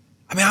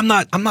 I mean, I'm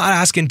not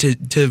asking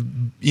to,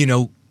 you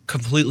know,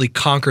 completely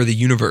conquer the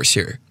universe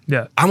here.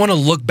 Yeah. I want to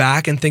look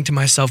back and think to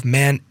myself,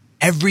 man,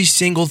 every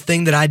single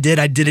thing that I did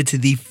it to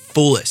the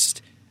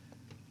fullest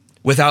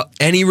without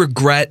any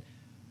regret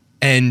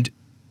and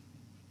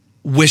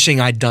wishing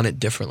I'd done it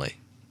differently.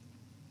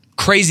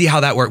 Crazy how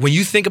that worked. When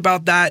you think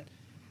about that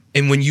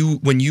and when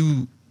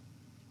you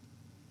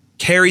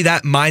carry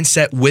that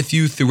mindset with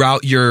you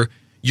throughout your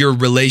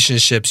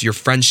relationships, your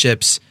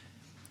friendships,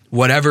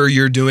 whatever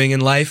you're doing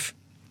in life,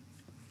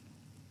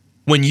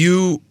 when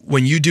you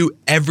do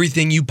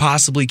everything you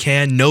possibly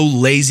can, no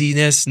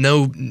laziness,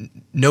 no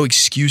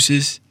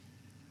excuses,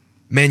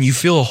 man, you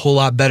feel a whole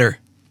lot better.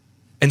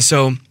 And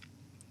so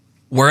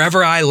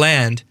wherever I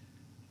land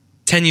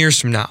 10 years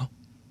from now,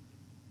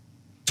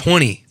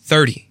 20,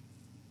 30,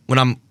 when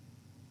I'm,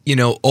 you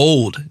know,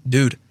 old,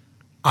 dude,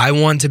 I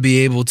want to be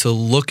able to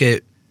look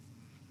at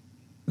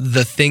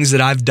the things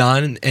that I've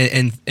done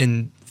and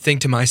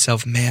think to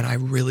myself, man,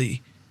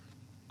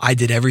 I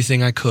did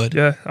everything I could.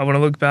 Yeah, I want to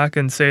look back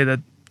and say that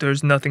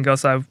there's nothing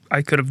else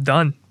I could have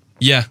done.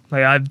 Yeah.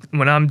 Like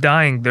when I'm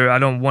dying, I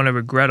don't want to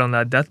regret on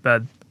that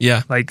deathbed.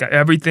 Yeah. Like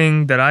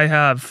everything that I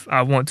have,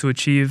 I want to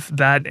achieve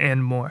that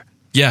and more.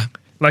 Yeah.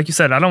 Like you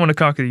said, I don't want to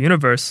conquer the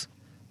universe,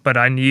 but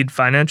I need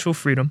financial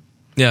freedom.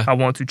 Yeah. I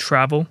want to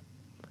travel,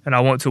 and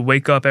I want to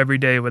wake up every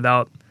day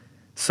without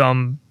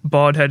some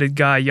bald-headed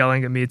guy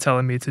yelling at me,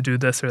 telling me to do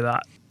this or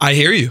that. I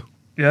hear you.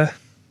 Yeah.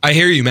 I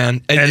hear you,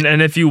 man.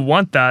 And if you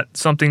want that,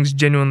 something's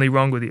genuinely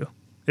wrong with you.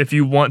 If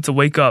you want to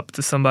wake up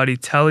to somebody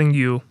telling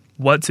you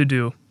what to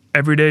do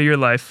every day of your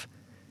life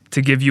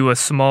to give you a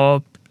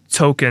small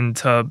token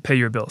to pay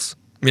your bills.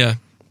 Yeah.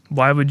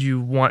 Why would you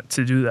want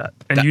to do that?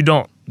 And you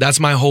don't. That's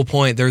my whole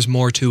point. There's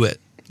more to it.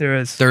 There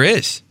is.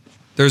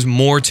 There's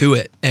more to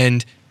it.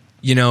 And,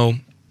 you know,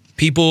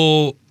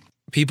 people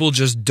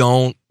just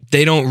don't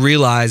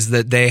realize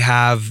that they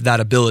have that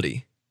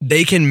ability.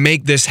 They can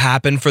make this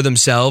happen for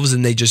themselves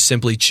and they just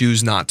simply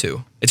choose not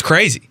to. It's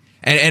crazy.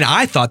 And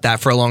I thought that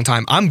for a long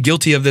time. I'm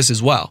guilty of this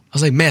as well. I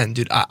was like, man,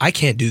 dude, I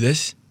can't do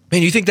this.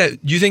 Man, you think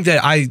that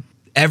I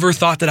ever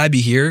thought that I'd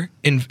be here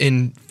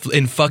in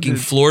fucking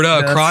Florida,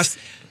 across,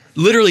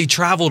 literally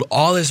traveled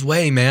all this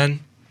way, man.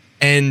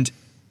 And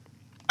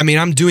I mean,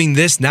 I'm doing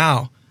this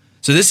now.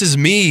 So this is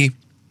me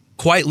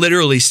quite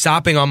literally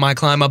stopping on my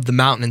climb up the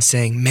mountain and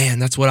saying, man,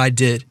 that's what I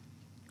did.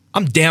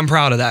 I'm damn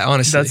proud of that,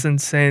 honestly. That's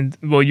insane.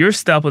 Well, your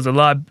step was a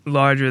lot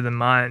larger than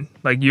mine.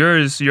 Like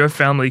your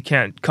family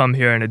can't come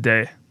here in a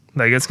day.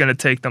 Like it's going to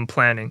take them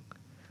planning.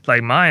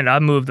 Like mine, I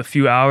moved a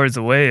few hours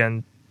away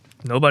and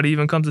nobody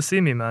even comes to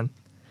see me, man.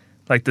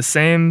 Like the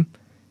same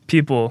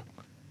people,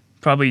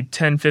 probably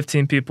 10,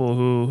 15 people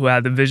who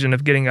had the vision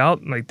of getting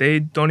out, like they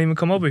don't even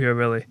come over here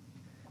really.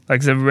 Like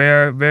it's a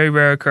very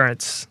rare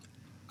occurrence.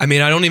 I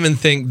mean, I don't even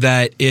think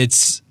that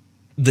it's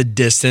the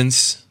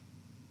distance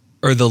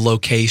or the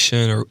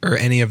location or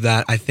any of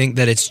that. I think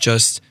that it's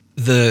just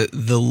the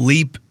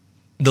leap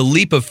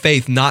of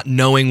faith, not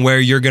knowing where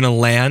you're gonna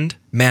land.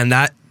 Man,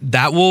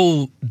 that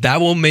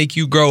will make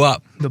you grow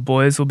up. The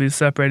boys will be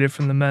separated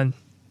from the men.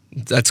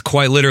 That's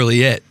quite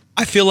literally it.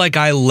 I feel like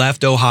I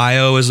left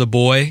Ohio as a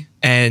boy,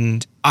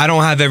 and I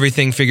don't have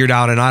everything figured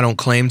out, and I don't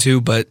claim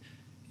to, but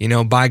you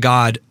know, by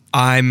God,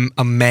 I'm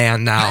a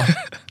man now.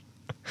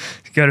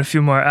 You got a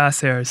few more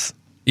ass hairs.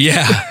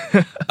 Yeah,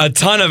 a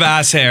ton of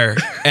ass hair.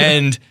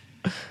 And,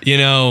 you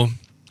know,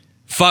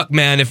 fuck,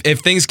 man, if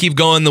things keep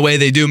going the way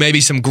they do,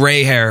 maybe some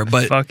gray hair.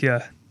 But fuck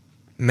yeah.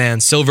 Man,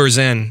 silver's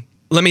in.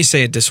 Let me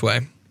say it this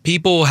way.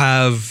 People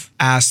have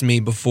asked me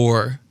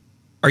before,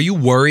 are you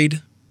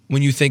worried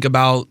when you think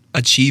about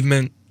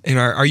achievement? And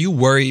are you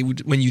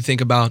worried when you think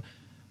about,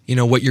 you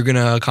know, what you're going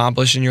to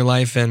accomplish in your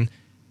life? And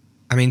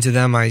I mean, to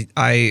them,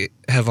 I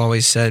have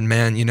always said,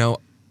 man, you know,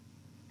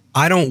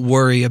 I don't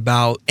worry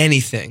about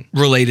anything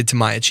related to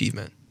my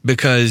achievement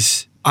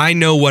because I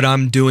know what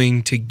I'm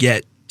doing to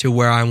get to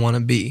where I want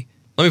to be.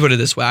 Let me put it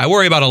this way. I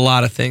worry about a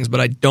lot of things,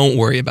 but I don't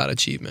worry about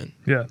achievement.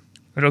 Yeah,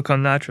 it'll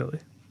come naturally.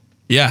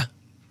 Yeah,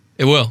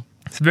 it will.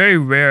 It's very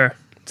rare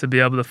to be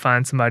able to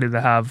find somebody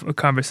to have a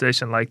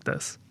conversation like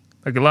this.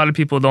 Like a lot of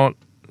people don't,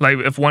 like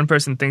if one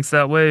person thinks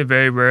that way,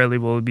 very rarely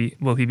will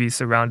he be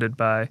surrounded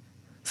by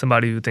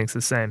somebody who thinks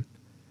the same.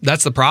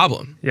 That's the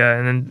problem. Yeah,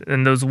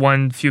 and those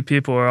one few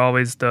people are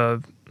always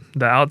the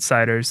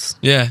outsiders.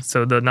 Yeah.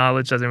 So the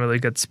knowledge doesn't really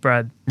get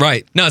spread.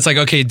 Right. No, it's like,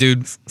 okay,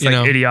 dude. It's like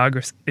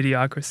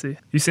Idiocracy.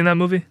 You seen that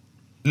movie?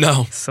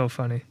 No. It's so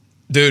funny.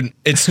 Dude,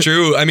 it's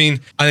true. I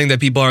mean, I think that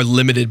people are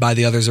limited by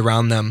the others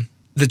around them.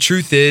 The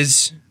truth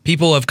is,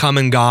 people have come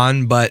and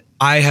gone, but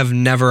I have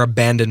never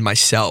abandoned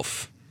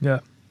myself.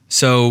 Yeah.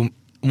 So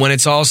when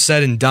it's all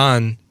said and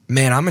done,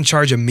 man, I'm in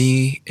charge of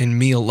me and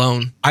me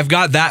alone. I've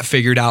got that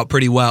figured out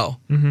pretty well.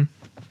 Mm-hmm.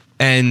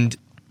 And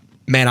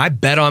man, I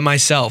bet on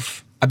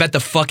myself. I bet the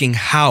fucking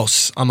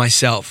house on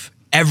myself.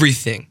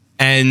 Everything.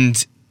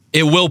 And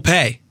it will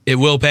pay. It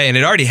will pay. And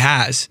it already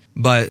has.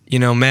 But, you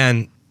know,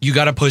 man, you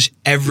gotta push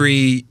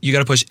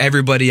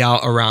everybody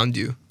out around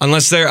you.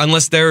 Unless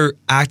they're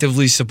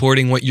actively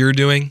supporting what you're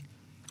doing.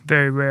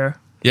 Very rare.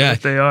 Yeah.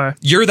 If they are.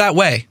 You're that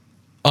way.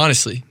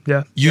 Honestly.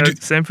 Yeah.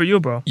 Same for you,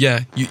 bro.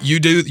 Yeah. You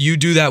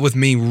do that with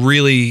me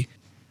really.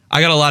 I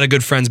got a lot of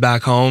good friends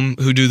back home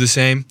who do the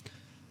same.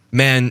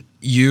 Man,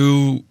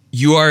 you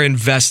are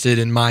invested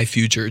in my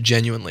future,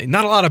 genuinely.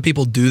 Not a lot of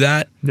people do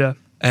that. Yeah.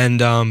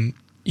 And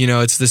you know,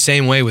 it's the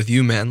same way with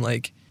you, man.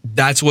 Like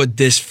that's what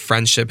this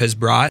friendship has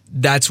brought.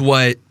 That's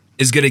what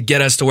is going to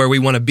get us to where we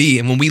want to be.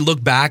 And when we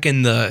look back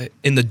in the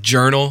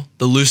journal,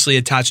 the loosely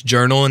attached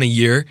journal in a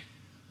year,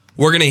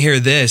 we're going to hear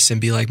this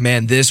and be like,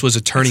 man, this was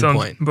a turning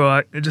point.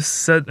 Bro, I just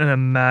sit and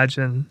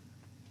imagine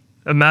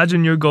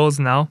your goals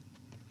now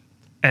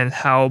and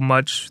how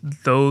much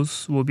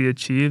those will be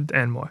achieved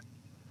and more.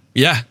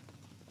 Yeah.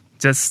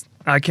 Just,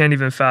 I can't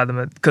even fathom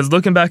it. Because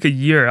looking back a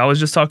year, I was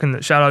just talking,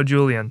 shout out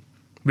Julian.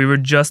 We were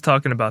just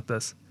talking about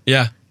this.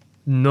 Yeah.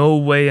 No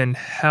way in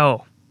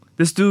hell.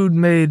 This dude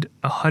made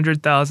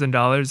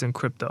 $100,000 in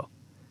crypto.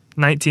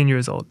 19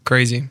 years old.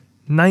 Crazy.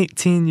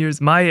 19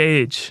 years, my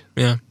age.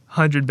 Yeah.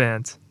 100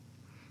 bands.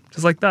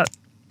 Just like that.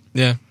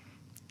 Yeah.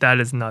 That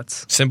is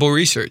nuts. Simple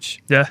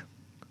research. Yeah.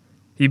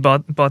 He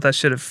bought that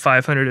shit at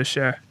 $500 a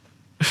share.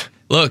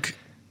 Look,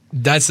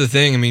 that's the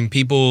thing. I mean,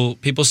 people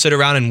sit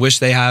around and wish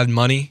they had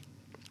money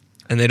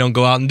and they don't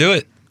go out and do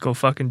it. Go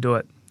fucking do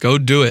it. Go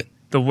do it.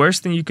 The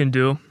worst thing you can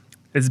do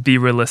is be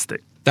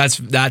realistic.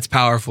 That's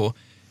powerful.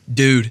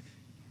 Dude,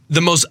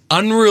 the most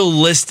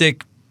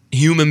unrealistic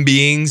human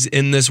beings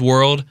in this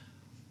world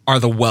are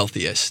the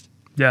wealthiest.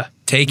 Yeah.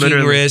 Taking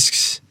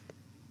risks.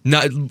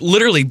 Not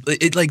literally,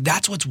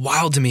 that's what's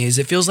wild to me is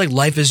it feels like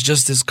life is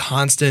just this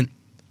constant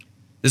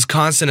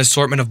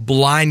assortment of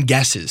blind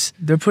guesses.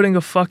 They're putting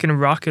a fucking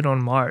rocket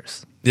on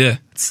Mars. Yeah.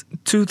 It's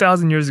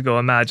 2,000 years ago,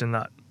 imagine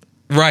that.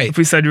 Right. If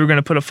we said you were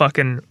going to put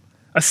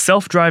a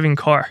self-driving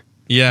car.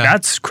 Yeah.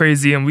 That's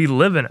crazy and we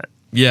live in it.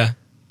 Yeah.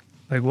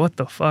 Like, what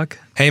the fuck?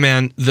 Hey,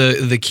 man,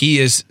 the key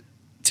is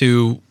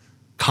to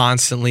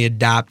constantly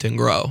adapt and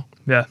grow.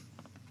 Yeah.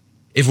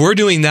 If we're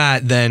doing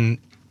that, then,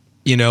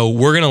 you know,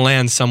 we're going to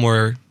land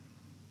somewhere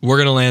we're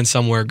going to land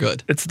somewhere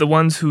good. It's the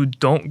ones who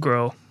don't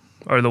grow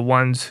are the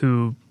ones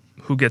who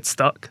get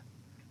stuck.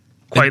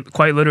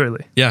 Quite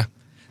literally. Yeah.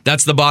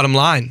 That's the bottom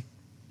line.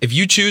 If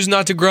you choose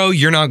not to grow,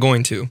 you're not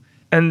going to.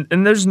 And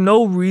there's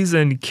no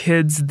reason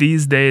kids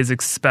these days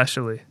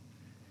especially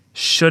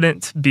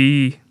shouldn't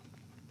be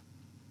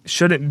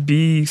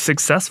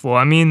successful.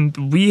 I mean,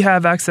 we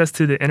have access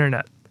to the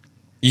internet.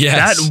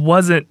 Yes. That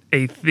wasn't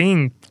a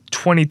thing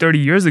 20, 30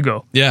 years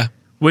ago. Yeah.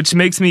 Which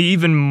makes me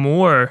even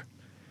more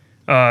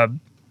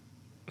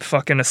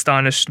fucking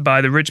astonished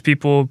by the rich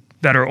people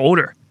that are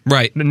older.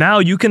 Right. Now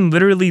you can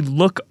literally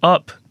look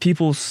up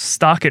people's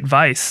stock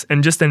advice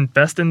and just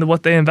invest into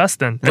what they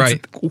invest in.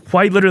 Right. It's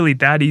quite literally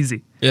that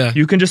easy. Yeah.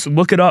 You can just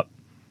look it up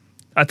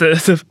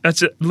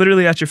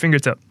literally at your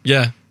fingertip.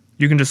 Yeah.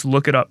 You can just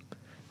look it up.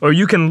 Or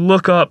you can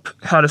look up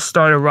how to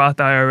start a Roth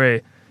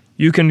IRA.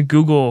 You can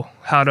Google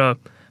how to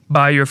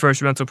buy your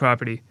first rental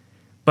property.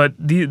 But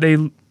they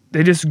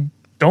just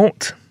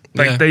don't.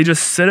 Like, they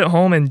just sit at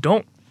home and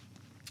don't.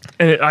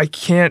 And I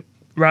can't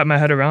wrap my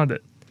head around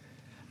it.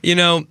 You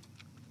know,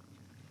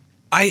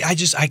 I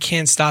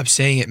can't stop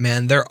saying it,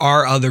 man. There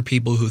are other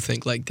people who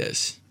think like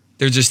this.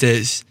 There just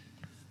is.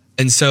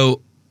 And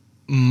so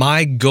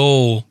my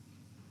goal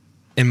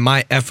and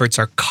my efforts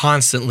are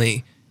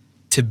constantly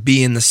to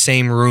be in the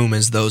same room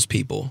as those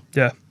people.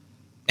 Yeah.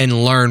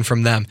 And learn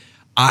from them.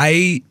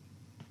 I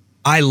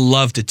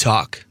love to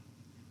talk.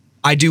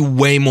 I do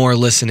way more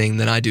listening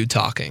than I do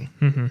talking.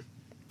 Mm-hmm.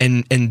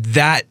 And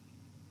that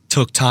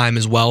took time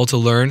as well to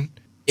learn.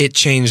 It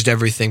changed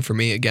everything for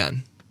me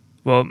again.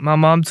 Well, my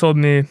mom told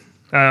me,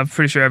 I'm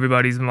pretty sure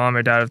everybody's mom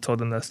or dad have told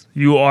them this.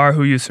 You are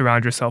who you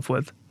surround yourself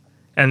with.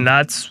 And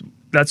that's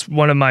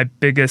one of my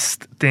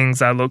biggest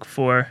things I look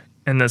for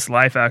in this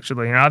life,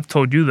 actually. And I've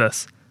told you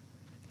this.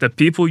 The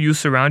people you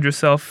surround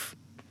yourself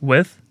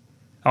with,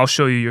 I'll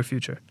show you your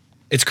future.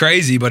 It's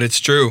crazy, but it's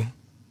true.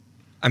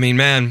 I mean,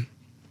 man,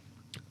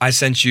 I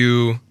sent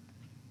you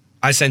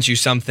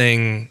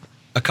something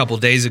a couple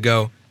days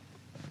ago.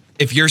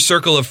 If your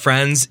circle of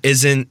friends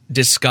isn't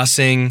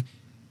discussing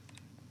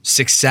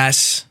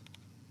success,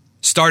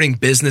 starting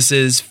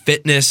businesses,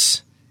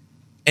 fitness,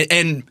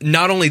 and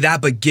not only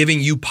that, but giving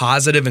you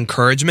positive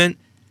encouragement,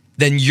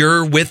 then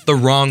you're with the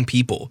wrong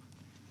people.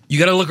 You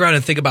got to look around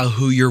and think about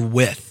who you're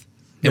with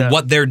and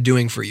what they're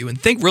doing for you, and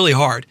think really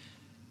hard.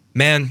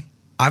 Man,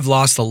 I've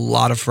lost a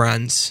lot of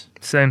friends.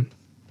 Same.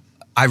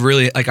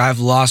 I've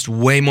lost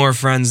way more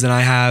friends than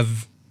I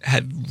have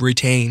had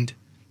retained.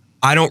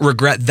 I don't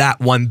regret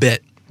that one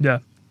bit. Yeah.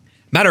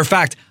 Matter of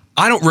fact,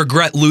 I don't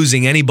regret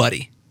losing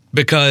anybody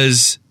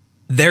because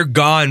they're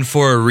gone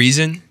for a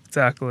reason.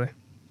 Exactly.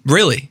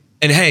 Really.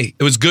 And hey,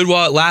 it was good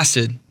while it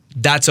lasted.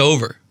 That's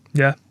over.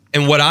 Yeah.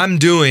 And what I'm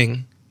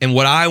doing and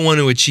what I want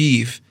to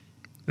achieve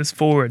is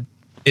forward.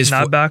 Is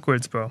not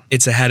backwards, bro.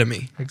 It's ahead of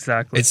me.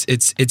 Exactly.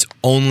 It's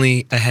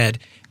only ahead.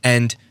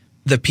 And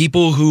the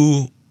people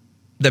who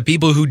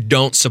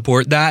don't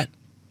support that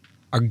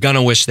are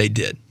gonna wish they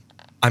did.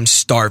 I'm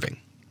starving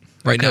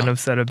right now. Couldn't have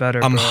said it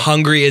better. I'm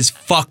hungry as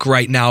fuck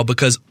right now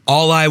because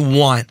all I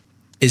want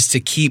is to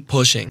keep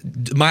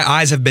pushing. My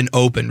eyes have been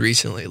opened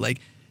recently.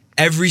 Like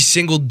every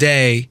single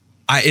day,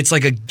 it's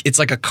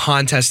like a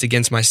contest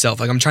against myself.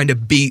 Like I'm trying to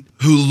beat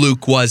who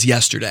Luke was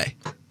yesterday.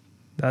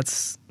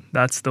 That's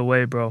the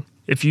way, bro.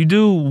 If you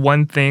do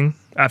one thing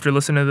after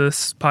listening to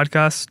this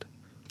podcast,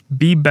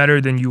 be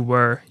better than you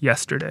were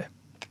yesterday.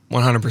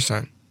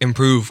 100%.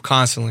 Improve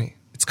constantly.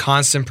 It's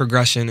constant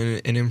progression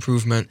and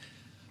improvement.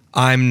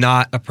 I'm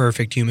not a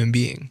perfect human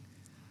being,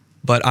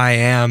 but I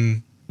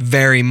am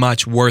very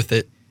much worth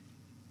it.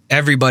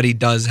 Everybody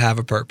does have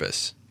a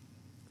purpose.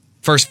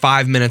 First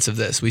 5 minutes of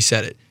this, we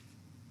said it.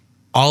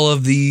 All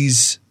of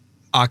these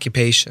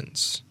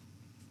occupations,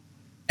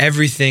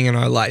 everything in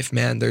our life,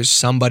 man, there's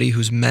somebody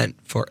who's meant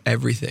for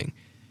everything.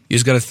 You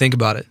just got to think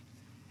about it.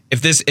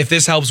 If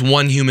this helps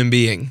one human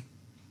being,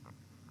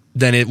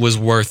 then it was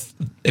worth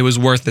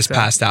this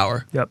past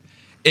hour. Yep.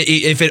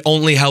 If it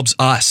only helps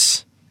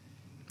us,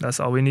 that's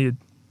all we need.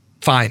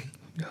 Fine.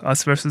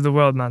 Us versus the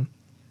world, man.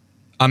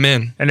 I'm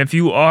in. And if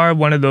you are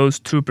one of those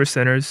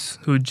 2%ers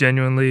who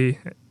genuinely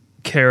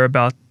care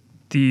about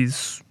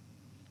these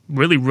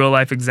really real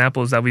life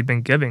examples that we've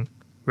been giving,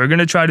 we're going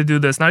to try to do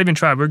this. Not even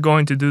try. We're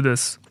going to do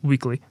this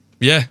weekly.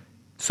 Yeah.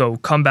 So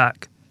come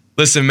back.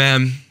 Listen,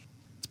 man,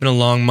 it's been a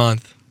long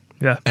month.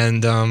 Yeah.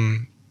 And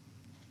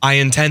I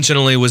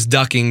intentionally was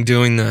ducking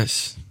doing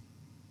this.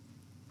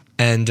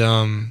 And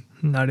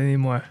not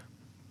anymore.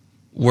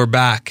 We're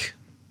back.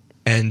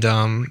 And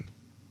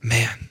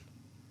man,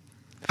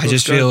 I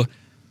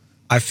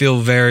feel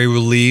very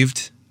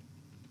relieved.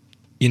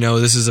 You know,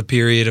 this is a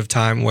period of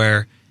time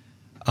where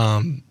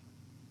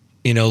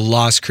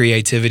lost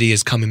creativity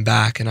is coming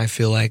back, and I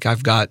feel like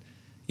I've got,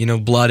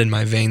 blood in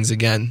my veins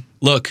again.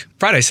 Look,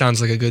 Friday sounds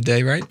like a good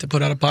day, right? To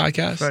put out a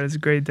podcast. Friday's a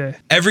great day.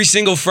 Every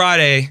single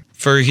Friday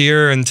for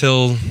here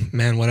until,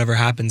 man, whatever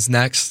happens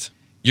next,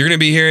 you're going to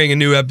be hearing a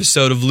new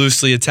episode of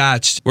Loosely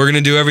Attached. We're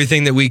going to do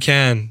everything that we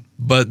can,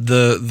 but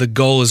the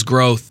goal is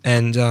growth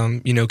and,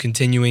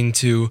 continuing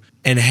to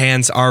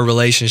enhance our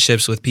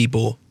relationships with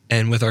people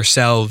and with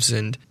ourselves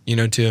and,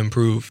 to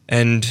improve.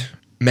 And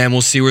man,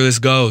 we'll see where this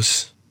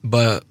goes.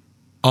 But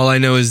all I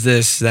know is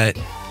this, that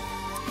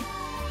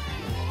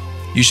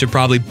you should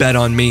probably bet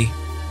on me.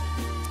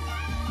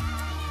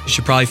 You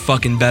should probably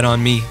fucking bet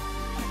on me.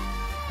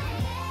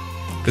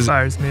 Because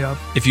Fires me up.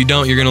 if you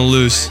don't, you're going to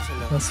lose.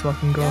 Let's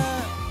fucking go.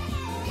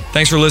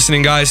 Thanks for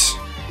listening, guys.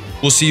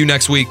 We'll see you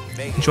next week.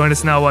 Join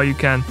us now while you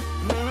can.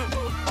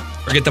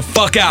 Or get the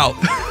fuck out.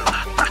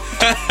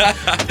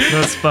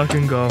 Let's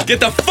fucking go. Get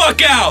the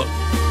fuck out.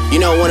 You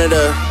know, one of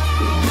the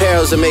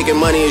perils of making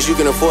money is you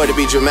can afford to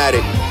be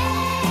dramatic.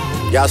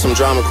 Y'all some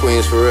drama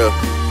queens for real.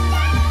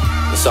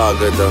 It's all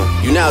good though.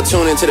 You now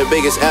tune into the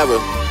biggest ever.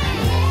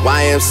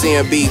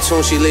 YMCMB,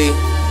 Tunchi Lee,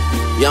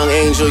 Young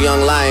Angel,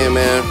 Young Lion,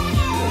 man.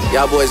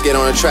 Y'all boys get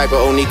on the track with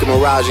Onika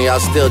Mirage and y'all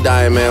still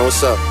dying, man.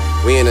 What's up?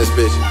 We in this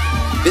bitch.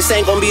 This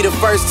ain't gonna be the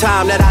first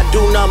time that I do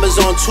numbers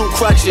on 2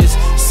 crutches.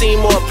 Seen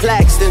more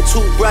plaques than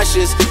 2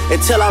 brushes.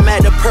 Until I'm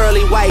at the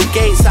pearly white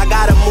gates, I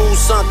gotta move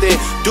something,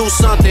 do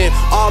something.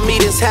 All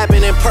meetings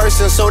happen in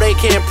person, so they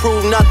can't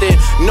prove nothing.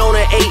 Known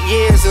her 8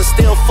 years and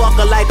still fuck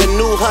her like a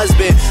new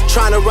husband.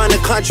 Trying to run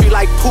a country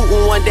like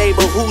Putin one day,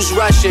 but who's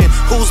rushing?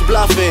 Who's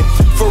bluffing?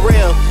 For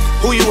real.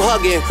 Who you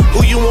hugging?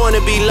 Who you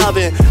wanna be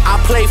loving? I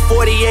play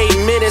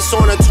 48 minutes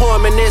on a torn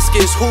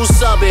meniscus. Who's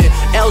subbing?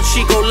 El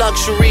Chico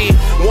Luxury.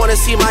 Wanna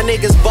see my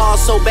niggas ball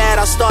so bad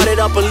I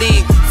started up a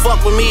league.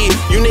 Fuck with me,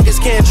 you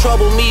niggas can't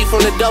trouble me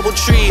from the double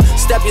tree.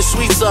 Step your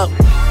sweets up.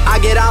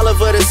 I get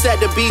Oliver to set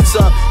the beats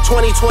up.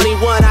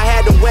 2021, I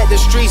had to wet the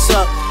streets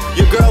up.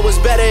 Your girl was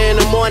better in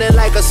the morning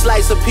like a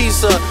slice of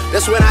pizza.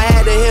 That's when I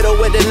had to hit her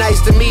with the nice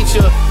to meet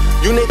you.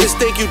 You niggas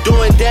think you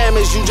doing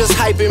damage, you just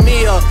hyping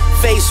me up.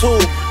 Face who?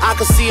 I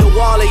can see a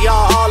wall of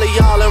y'all, all of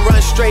y'all, and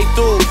run straight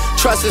through.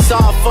 Trust is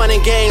all fun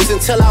and games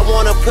until I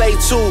wanna play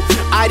too.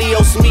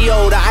 Adios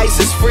mio, the ice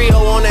is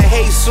frio on the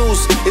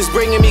Jesus. It's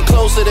bringing me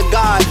closer to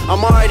God.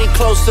 I'm already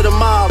close to the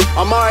mob.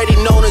 I'm already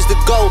known as the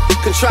GOAT.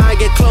 Can try and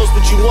get close,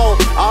 but you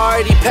won't. I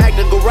already packed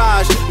the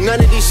garage.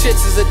 None of these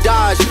shits is a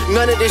Dodge.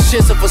 None of this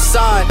shit's a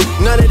facade.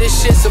 None of this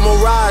shit's a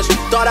mirage.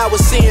 Thought I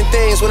was seeing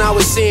things when I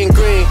was seeing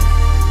green.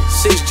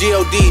 6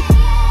 GOD,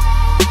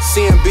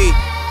 CMB.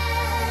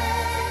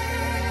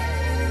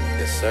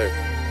 Yes, sir.